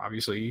so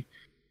obviously,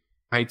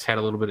 Heights had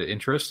a little bit of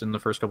interest in the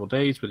first couple of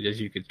days, but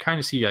as you could kind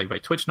of see, like by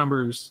Twitch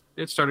numbers,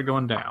 it started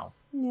going down.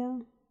 Yeah.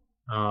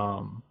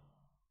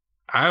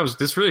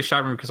 This really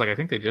shocked me because like I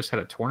think they just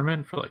had a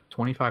tournament for like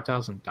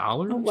 $25,000.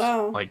 Oh,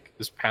 wow. Like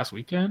this past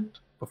weekend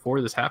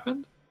before this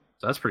happened.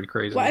 So that's pretty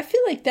crazy. Well, I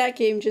feel like that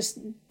game just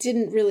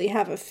didn't really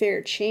have a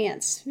fair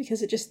chance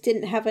because it just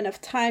didn't have enough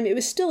time. It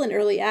was still in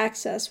early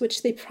access,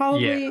 which they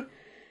probably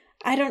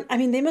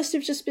they must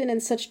have just been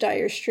in such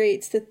dire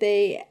straits that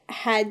they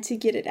had to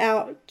get it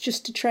out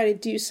just to try to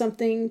do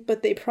something,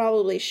 but they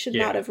probably should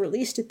not have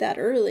released it that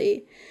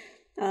early.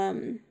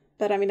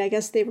 But I mean, I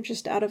guess they were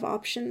just out of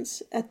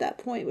options at that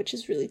point, which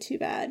is really too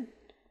bad.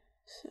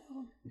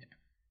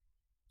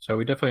 So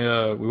we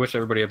definitely we wish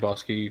everybody at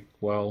Boss Key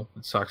well.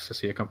 It sucks to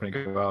see a company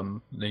go out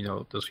and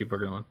those people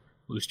are going to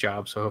lose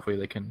jobs. So hopefully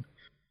they can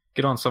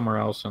get on somewhere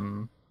else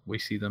and we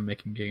see them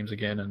making games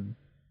again. And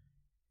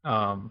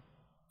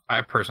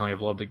I personally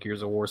have loved the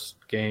Gears of War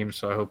games,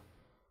 so I hope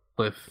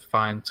Cliff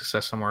finds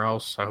success somewhere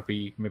else. I hope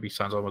he maybe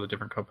signs on with a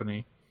different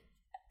company.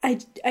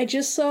 I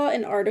just saw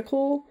an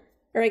article,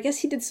 or I guess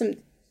he did some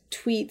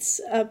tweets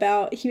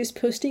about, he was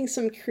posting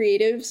some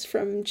creatives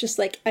from just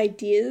like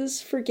ideas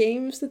for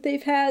games that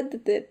they've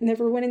had that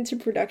never went into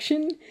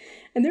production,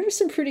 and there was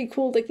some pretty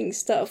cool looking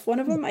stuff. One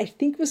of them I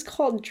think was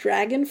called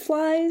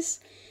Dragonflies,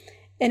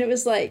 and it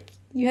was like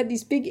you had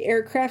these big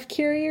aircraft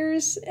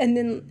carriers, and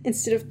then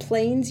instead of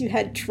planes you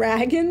had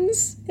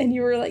dragons, and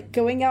you were like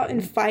going out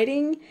and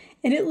fighting,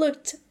 and it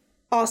looked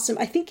awesome.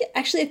 I think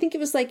it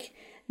was like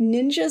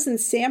ninjas and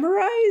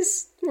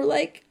samurais were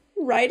like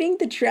riding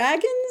the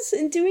dragons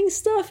and doing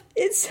stuff.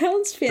 It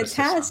sounds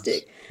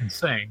fantastic.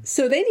 Sounds insane.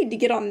 So they need to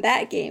get on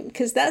that game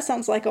because that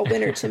sounds like a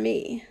winner to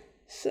me.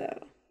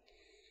 So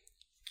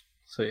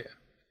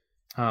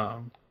yeah.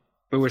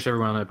 We wish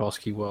everyone at Boss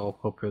Key well.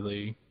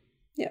 Hopefully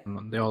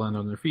they all end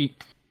on their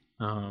feet.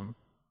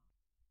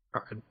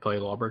 Play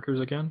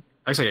Lawbreakers again.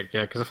 Actually,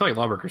 yeah, because I feel like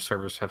Lawbreakers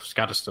servers have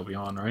got to still be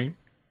on, right?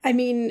 I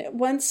mean,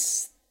 I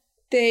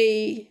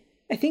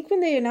think when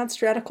they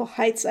announced Radical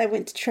Heights, I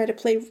went to try to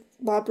play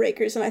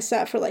Lawbreakers, and I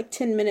sat for like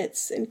 10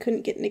 minutes and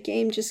couldn't get in a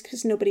game just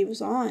because nobody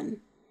was on.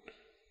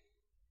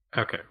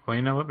 Okay, well,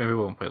 you know what? Maybe we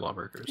won't play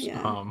Lawbreakers.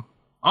 Yeah.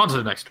 On to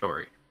the next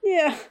story.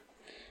 Yeah.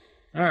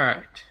 All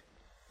right.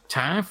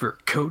 Time for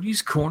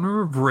Cody's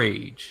Corner of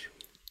Rage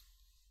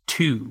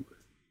 2.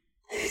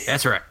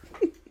 That's right.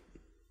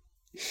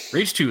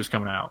 Rage 2 is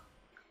coming out.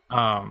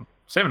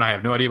 Sam and I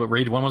have no idea what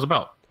Rage 1 was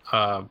about.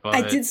 But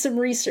I did some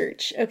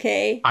research,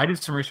 okay? I did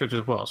some research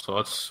as well, so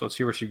let's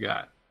hear what you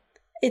got.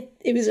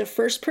 It was a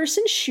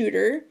first-person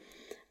shooter.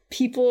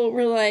 People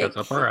were like... That's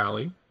up our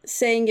alley.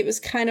 Saying it was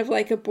kind of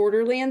like a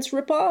Borderlands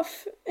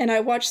ripoff, and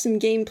I watched some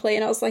gameplay,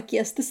 and I was like,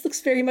 yes, this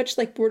looks very much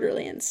like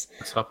Borderlands.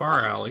 That's up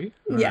our alley.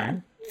 Yeah.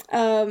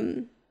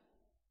 Right.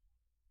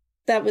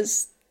 That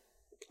was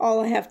all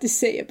I have to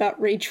say about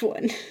Rage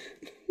 1.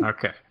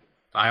 Okay.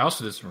 I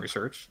also did some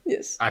research.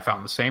 Yes. I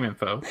found the same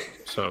info,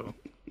 so...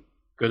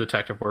 Good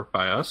detective work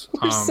by us.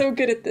 We're so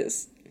good at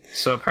this.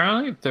 So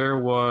apparently there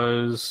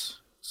was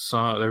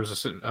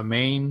a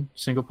main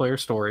single player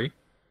story.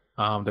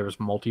 There was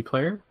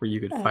multiplayer where you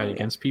could fight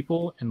against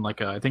people, and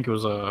I think it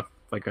was a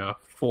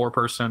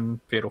 4-person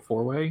fatal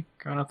 4-way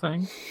kind of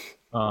thing.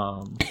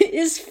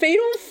 Is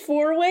fatal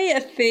 4-way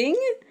a thing?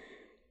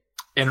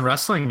 In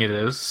wrestling, it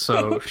is.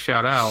 So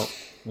shout out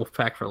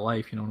Wolfpack for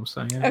life. You know what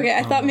I'm saying? Okay,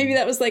 I thought maybe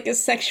that was like a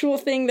sexual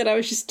thing that I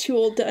was just too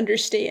old to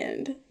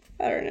understand.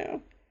 I don't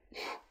know.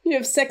 You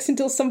have sex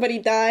until somebody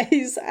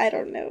dies. I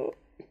don't know.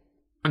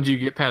 When you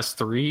get past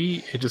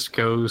 3, it just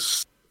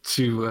goes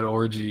to an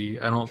orgy.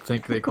 I don't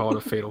think they call it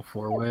a fatal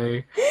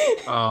 4-way.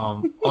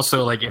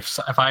 Also, like if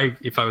I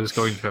was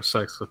going to have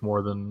sex with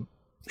more than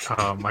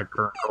my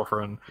current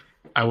girlfriend,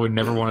 I would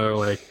never want to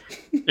like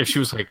if she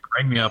was like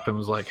rang me up and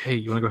was like, "Hey,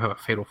 you want to go have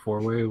a fatal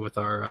four-way with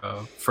our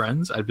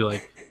friends?" I'd be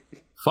like,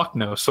 "Fuck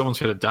no, someone's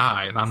gonna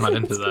die," and I'm not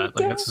into that.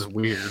 Like that's just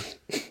weird.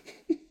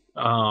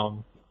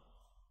 Um,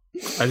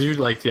 I do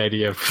like the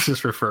idea of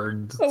just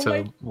referring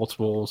to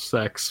multiple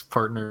sex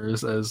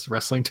partners as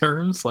wrestling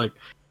terms. Like,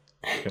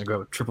 gonna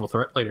go triple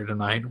threat later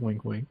tonight.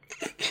 Wink, wink.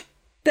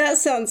 That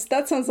sounds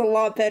a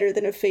lot better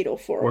than a fatal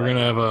four-way. We're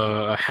gonna have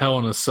a Hell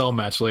in a Cell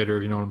match later.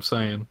 If you know what I'm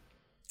saying.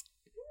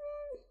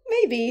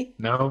 Maybe.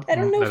 No, I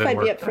don't know if I'd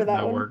be up for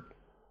that one. Work.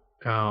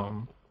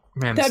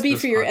 Man, that'd be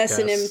for your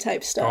S&M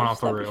type stuff. Going off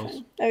the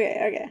rails.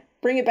 Okay,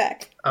 bring it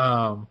back.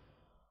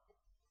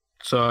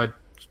 So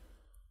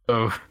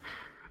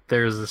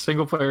there's a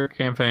single player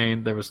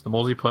campaign, there was the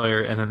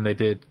multiplayer, and then they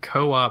did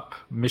co-op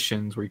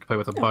missions where you could play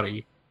with a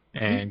buddy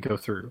and go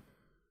through.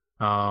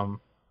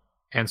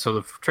 And so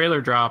the trailer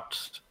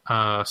dropped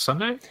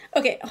Sunday.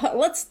 Okay,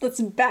 let's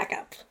back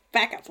up.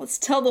 Let's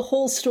tell the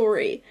whole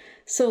story.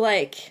 So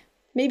like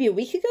maybe a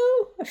week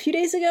ago, a few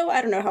days ago,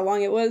 I don't know how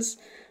long it was.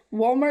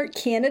 Walmart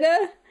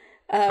Canada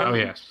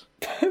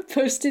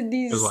posted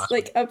these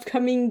like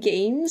upcoming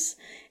games,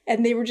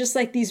 and they were just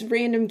like these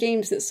random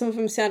games that some of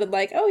them sounded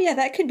like, oh yeah,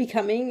 that could be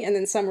coming, and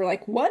then some were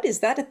like, what, is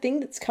that a thing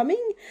that's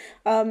coming?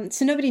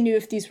 So nobody knew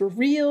if these were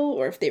real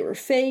or if they were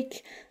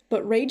fake,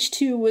 but Rage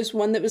 2 was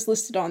one that was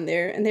listed on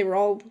there, and they were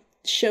all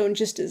shown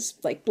just as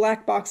like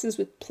black boxes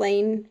with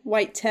plain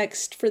white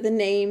text for the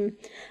name.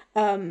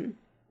 And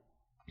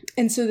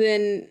so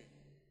then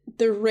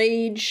the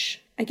Rage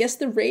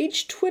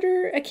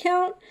Twitter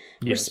account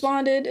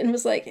responded and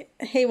was like,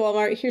 hey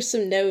Walmart, here's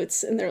some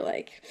notes. And they're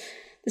like,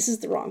 this is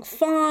the wrong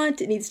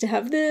font, it needs to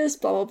have this,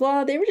 blah blah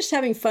blah. They were just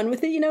having fun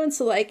with it, you know. And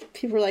so like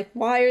people were like,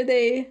 why are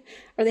they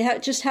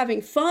just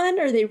having fun?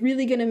 Are they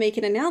really going to make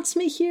an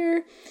announcement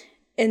here?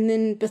 And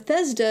then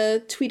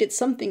Bethesda tweeted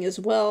something as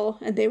well,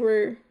 and they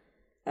were,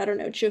 I don't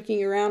know,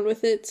 joking around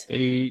with it.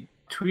 They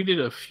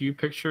tweeted a few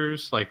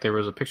pictures. Like there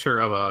was a picture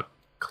of a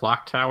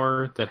clock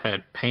tower that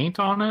had paint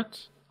on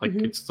it. Like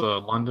it's the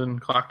London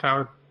clock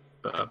tower,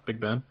 Big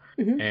Ben.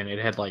 And it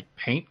had like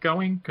paint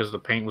going because the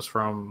paint was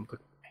from the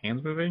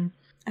hands moving.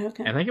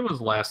 Okay. I think it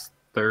was last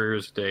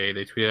Thursday.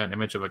 They tweeted an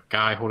image of a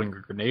guy holding a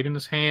grenade in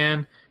his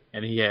hand,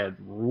 and he had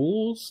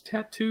rules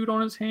tattooed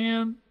on his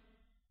hand.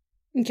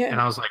 Okay.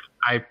 And I was like,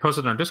 I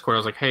posted on Discord, I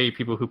was like, hey,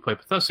 people who play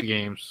Bethesda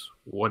games,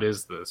 what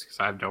is this? Because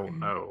I don't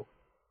know.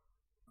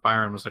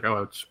 Byron was like,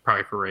 oh, it's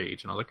probably for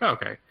Rage. And I was like, oh,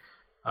 okay.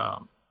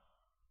 And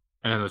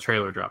then the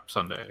trailer dropped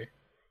Sunday.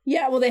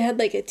 Yeah, well, they had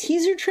like a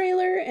teaser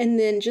trailer, and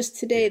then just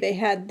today they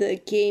had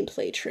the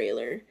gameplay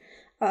trailer,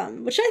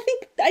 which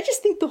I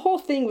just think the whole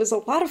thing was a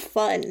lot of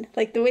fun.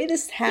 Like the way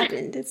this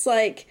happened, it's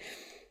like,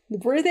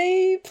 were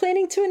they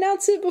planning to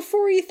announce it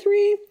before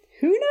E3?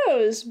 Who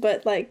knows?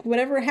 But like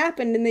whatever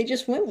happened, and they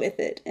just went with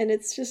it, and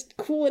it's just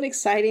cool and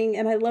exciting.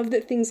 And I love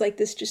that things like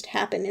this just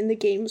happen in the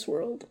games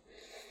world.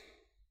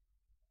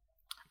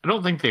 I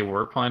don't think they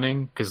were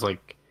planning, because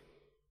like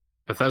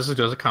Bethesda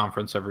does a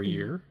conference every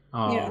year.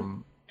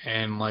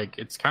 And like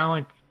it's kind of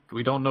like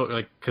we don't know,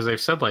 like, because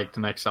they've said like the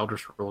next Elder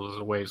Scrolls is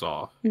a ways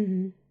off.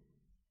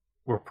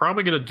 We're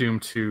probably gonna Doom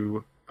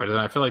 2, but then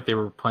I feel like they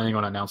were planning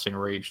on announcing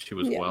Rage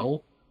 2 as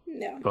well.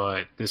 Yeah.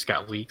 But this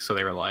got leaked, so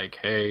they were like,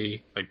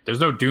 hey, like there's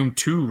no Doom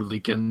 2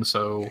 leaking,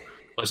 so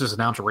let's just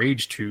announce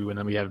Rage 2, and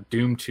then we have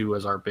Doom 2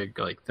 as our big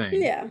like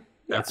thing. Yeah.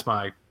 That's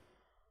my.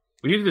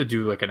 We need to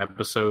do like an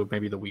episode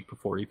maybe the week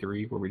before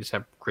E3 where we just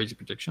have crazy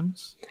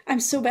predictions. I'm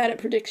so bad at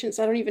predictions.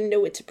 I don't even know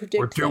what to predict.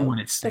 We're doing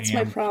it, Sam. That's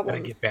my problem.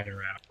 Gotta get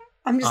better at it.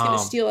 I'm just going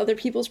to steal other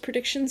people's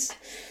predictions.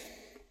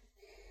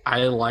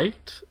 I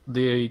liked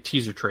the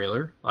teaser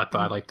trailer. I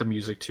thought I liked the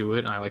music to it,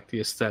 and I liked the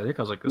aesthetic.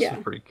 I was like, this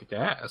is pretty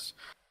kick-ass.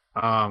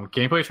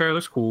 Gameplay trailer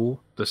looks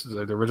cool. This is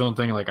the original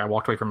thing. Like I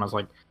walked away from it, I was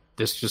like,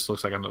 this just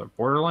looks like another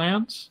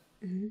Borderlands.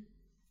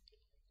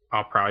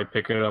 I'll probably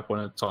pick it up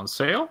when it's on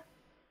sale,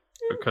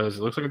 because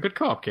it looks like a good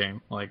co-op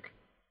game. Like,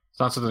 it's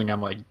not something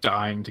I'm like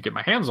dying to get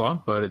my hands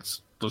on, but it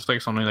looks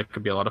like something that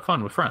could be a lot of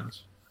fun with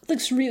friends. It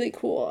looks really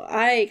cool.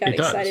 I got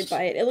excited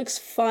by it. It looks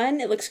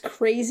fun. It looks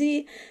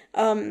crazy.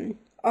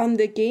 On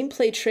the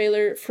gameplay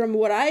trailer, from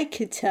what I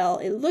could tell,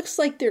 it looks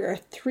like there are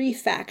 3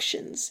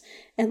 factions.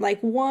 And like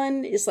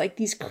one is like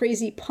these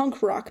crazy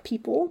punk rock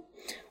people.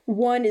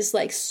 One is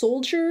like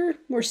soldier,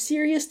 more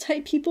serious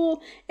type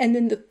people. And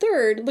then the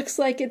third looks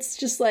like it's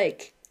just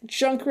like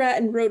Junkrat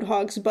and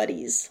Roadhog's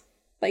buddies.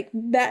 Like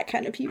that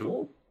kind of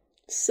people.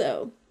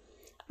 So,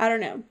 I don't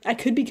know. I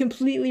could be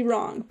completely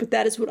wrong, but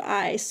that is what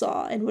I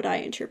saw and what I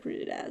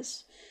interpreted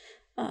as.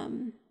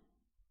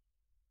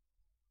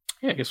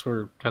 Yeah, I guess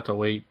we'll have to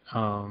wait.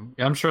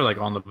 I'm sure like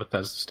on the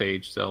Bethesda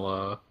stage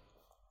they'll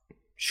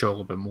show a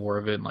little bit more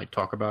of it and like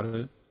talk about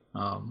it.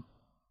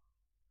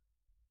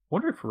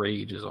 Wonder if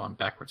Rage is on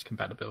backwards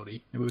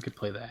compatibility. Maybe we could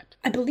play that.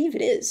 I believe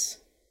it is.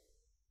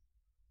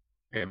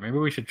 Yeah, maybe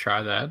we should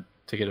try that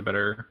to get a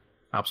better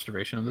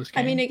observation of this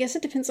game. I mean, I guess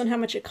it depends on how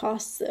much it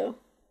costs, though.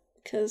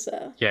 Because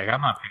yeah,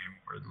 I'm not paying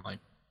more than like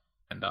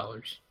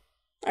 $10.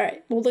 All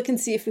right, we'll look and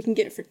see if we can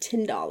get it for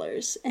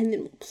 $10, and then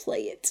we'll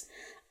play it.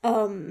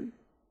 Oh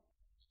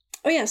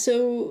yeah,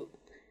 so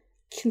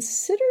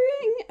considering,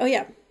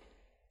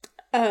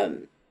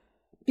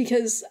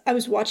 because I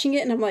was watching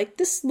it and I'm like,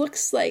 this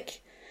looks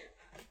like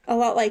a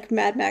lot like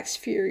Mad Max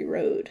Fury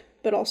Road,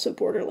 but also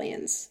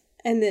Borderlands.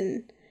 And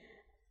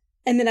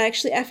then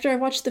actually, after I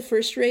watched the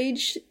first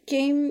Rage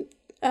game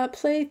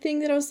play thing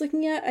that I was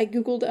looking at, I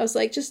googled. I was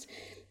like, just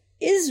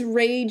is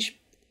Rage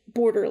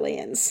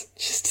Borderlands,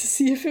 just to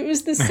see if it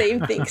was the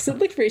same thing, because it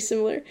looked very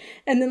similar.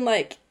 And then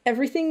like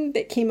everything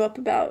that came up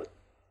about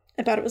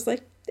it was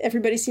like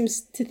everybody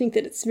seems to think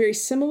that it's very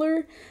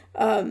similar.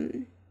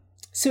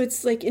 So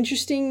it's like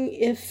interesting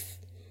if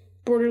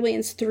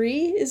Borderlands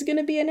 3 is going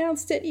to be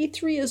announced at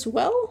E3 as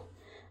well,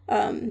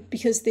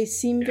 because they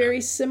seem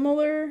very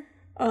similar.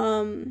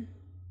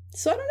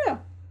 So I don't know.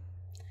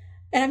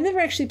 And I've never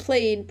actually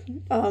played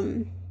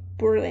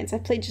Borderlands. I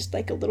played just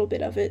like a little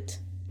bit of it.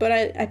 But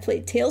I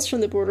played Tales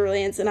from the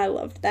Borderlands and I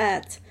loved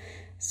that.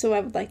 So I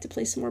would like to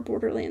play some more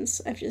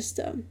Borderlands. I've just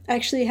I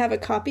actually have a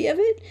copy of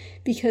it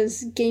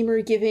because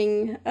Gamer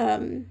Giving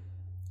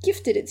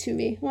gifted it to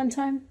me one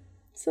time.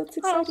 So it's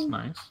exciting. Oh, that's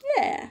nice.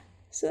 Yeah.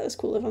 So that was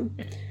cool of him.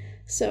 Yeah.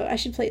 So I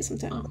should play it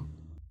sometime.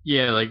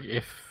 Yeah, like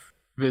if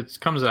it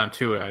comes down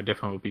to it, I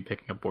definitely will be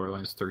picking up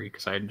Borderlands 3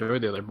 because I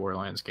enjoyed the other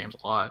Borderlands games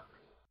a lot.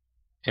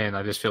 And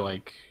I just feel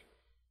like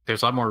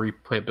there's a lot more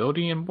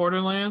replayability in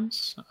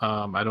Borderlands.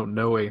 I don't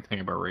know anything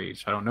about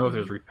Rage. I don't know if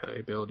there's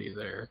replayability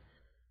there.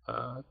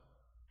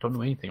 Don't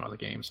know anything about the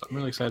game, so I'm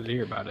really excited to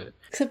hear about it.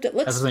 Except it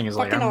looks That's the thing, is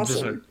like,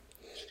 awesome.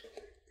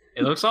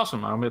 It looks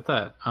awesome, I'll admit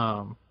that.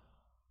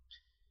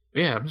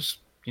 Yeah, I'm just,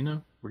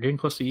 we're getting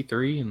close to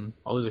E3 and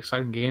all these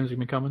exciting games have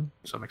been coming,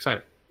 so I'm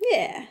excited.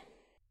 Yeah.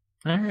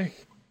 All right.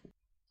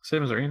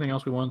 Sam, is there anything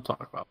else we want to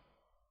talk about?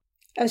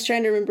 I was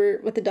trying to remember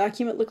what the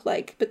document looked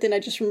like, but then I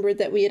just remembered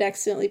that we had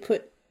accidentally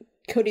put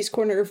Cody's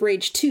Corner of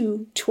Rage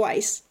 2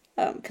 twice,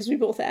 because we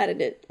both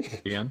added it.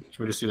 Again? Should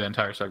we just do that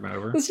entire segment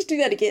over? Let's just do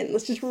that again.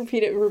 Let's just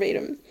repeat it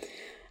verbatim.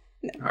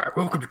 No. All right,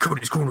 welcome to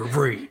Cody's Corner of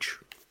Rage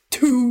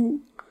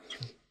 2.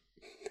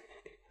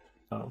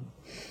 All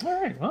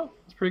right, well,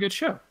 it's a pretty good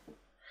show.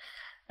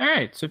 All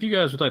right, so if you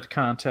guys would like to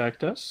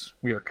contact us,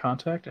 we are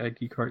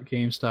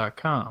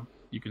contact@geekheartgames.com.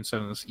 You can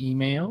send us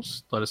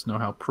emails, let us know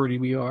how pretty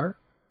we are.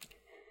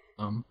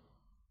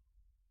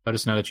 Let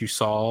us know that you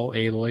saw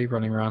Aloy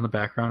running around in the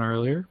background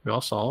earlier. We all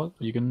saw it.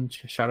 You can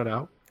shout it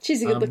out.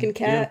 She's a good-looking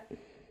cat. Yeah.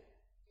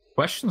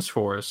 Questions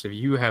for us. If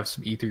you have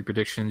some E3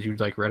 predictions you'd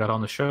like read out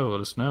on the show,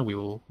 let us know. We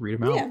will read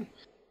them out.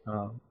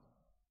 Yeah.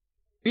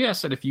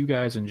 Yes, and if you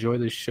guys enjoy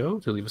this show,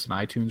 to leave us an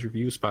iTunes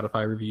review,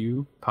 Spotify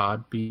review,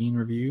 Podbean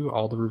review,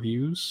 all the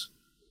reviews,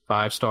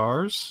 5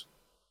 stars,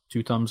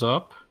 2 thumbs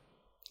up.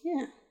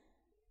 Yeah.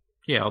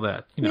 Yeah, all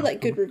that. We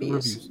like good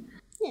reviews.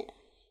 Yeah.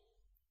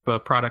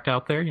 But product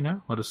out there,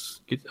 let us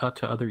get out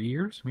to other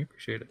ears. We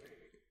appreciate it.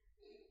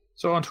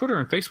 So on Twitter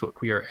and Facebook,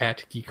 we are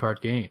at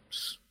Geekheart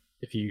Games.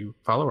 If you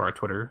follow our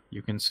Twitter,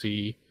 you can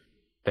see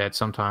that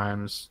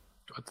sometimes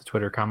the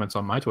Twitter comments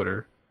on my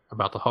Twitter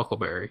about the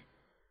Huckleberry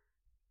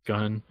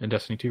gun in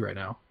Destiny 2 right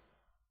now.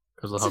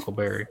 Because the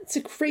Huckleberry. It's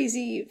a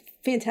crazy,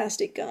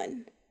 fantastic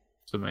gun.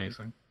 It's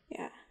amazing.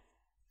 Yeah.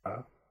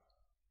 If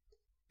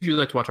you'd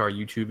like to watch our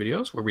YouTube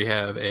videos where we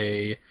have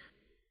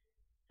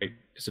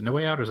is it No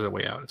Way Out or is it A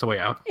Way Out? It's A Way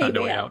Out. Not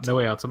No Way Out. No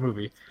Way Out's a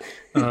movie.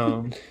 We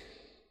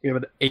have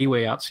an A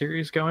Way Out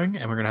series going,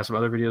 and we're going to have some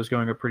other videos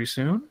going up pretty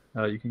soon.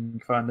 You can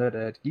find that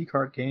at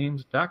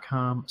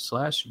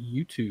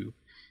geekheartgames.com/YouTube.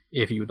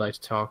 If you would like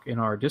to talk in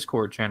our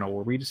Discord channel,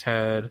 where we just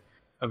had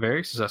a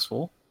very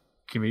successful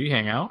community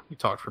hangout. We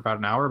talked for about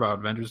an hour about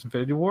Avengers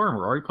Infinity War, and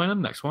we're already planning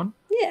the next one.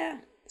 Yeah,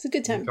 it's a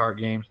good time.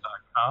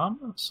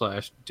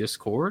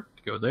 geekheartgames.com/Discord.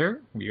 Go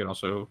there. You can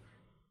also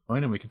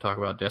join, and we can talk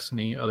about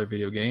Destiny, other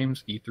video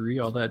games, E3,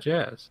 all that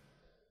jazz.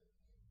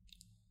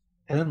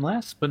 And then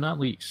last but not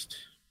least,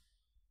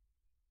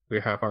 we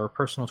have our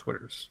personal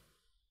Twitters.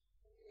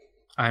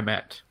 I'm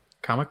at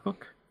Comic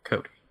Book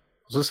Cody.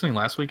 I was listening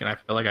last week, and I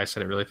felt like I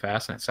said it really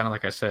fast, and it sounded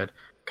like I said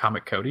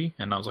Comic Cody,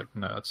 and I was like,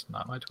 no, that's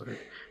not my Twitter.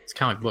 It's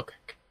Comic Book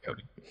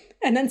Cody.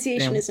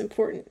 Enunciation is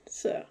important,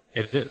 so.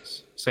 It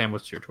is. Sam,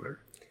 what's your Twitter?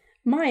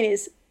 Mine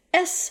is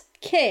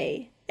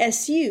SKSUVAK.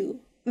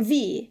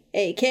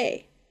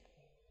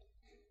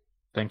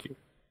 Thank you.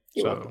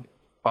 You're welcome.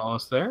 Follow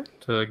us there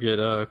to get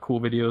cool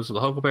videos of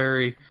the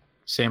Huckleberry.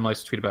 Sam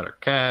likes to tweet about her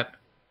cat.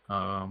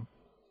 Yeah,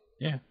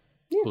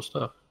 cool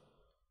stuff.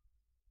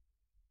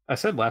 I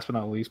said last but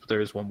not least, but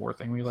there is one more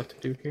thing we like to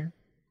do here.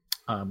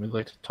 We'd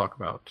like to talk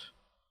about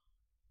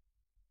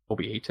what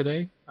we ate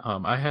today.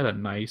 I had a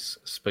nice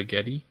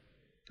spaghetti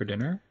for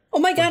dinner. Oh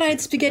my god, I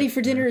had spaghetti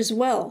for dinner as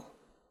well.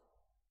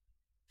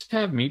 Did you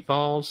have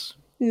meatballs?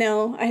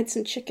 No, I had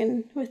some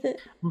chicken with it.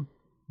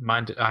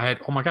 Mine did. I had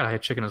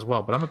chicken as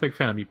well, but I'm a big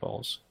fan of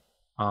meatballs.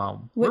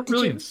 We're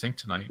really in sync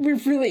tonight. We're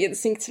really in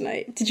sync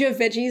tonight. Did you have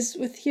veggies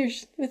with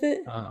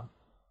it?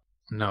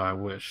 No, I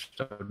wish.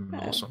 That would have been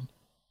awesome.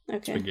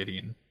 Okay. Spaghetti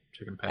and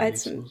chicken patties. I had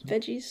some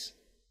veggies.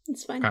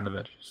 It's fine. What kind of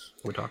veggies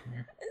we're talking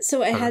here?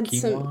 So I had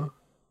some.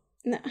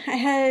 No, I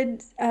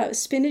had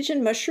spinach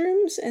and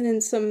mushrooms, and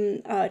then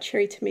some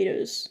cherry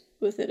tomatoes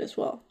with it as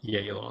well. Yeah,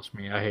 you lost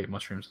me. I hate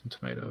mushrooms and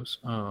tomatoes.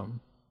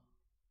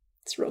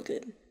 It's real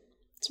good.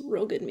 It's a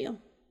real good meal.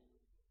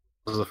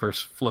 This is the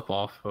first flip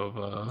off of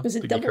Was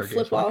it the double Geek Card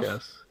Games flip off?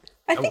 podcast.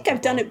 I think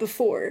I've done it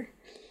before.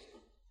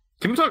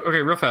 Can we talk?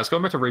 Okay, real fast.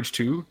 Going back to Rage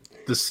 2,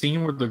 the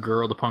scene where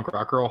the punk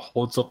rock girl,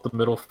 holds up the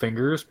middle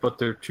fingers, but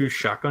they're two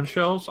shotgun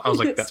shells. I was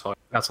like, Yes.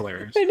 that's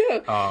hilarious. I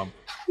know.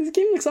 This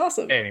game looks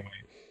awesome. Anyway,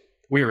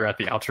 we were at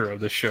the outro of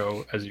the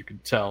show, as you can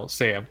tell.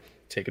 Sam,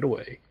 take it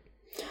away.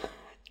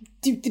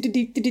 Do do do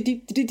do do do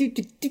do do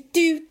do do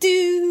do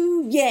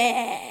do.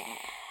 Yeah.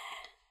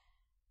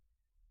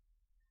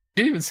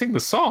 You didn't even sing the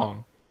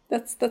song.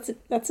 That's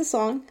a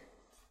song.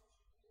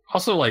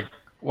 Also, like,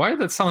 why did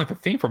that sound like the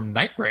theme from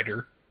Knight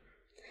Rider?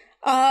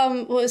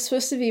 Well, it's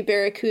supposed to be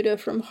Barracuda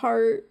from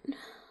Heart.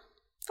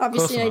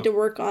 Obviously, I need to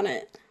work on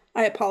it.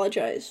 I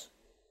apologize.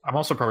 I'm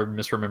also probably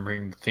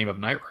misremembering the theme of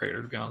Knight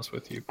Rider, to be honest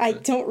with you. I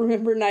don't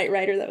remember Knight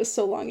Rider. That was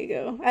so long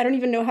ago. I don't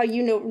even know how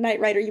you know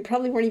Knight Rider. You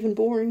probably weren't even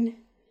born.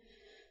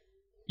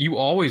 You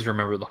always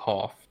remember the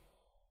Hoff.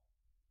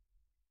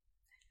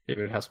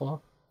 David Hasselhoff?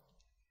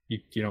 You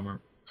don't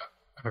remember?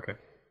 Okay.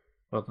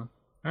 Well then.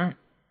 All right.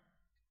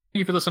 Thank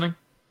you for listening,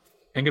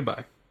 and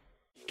goodbye.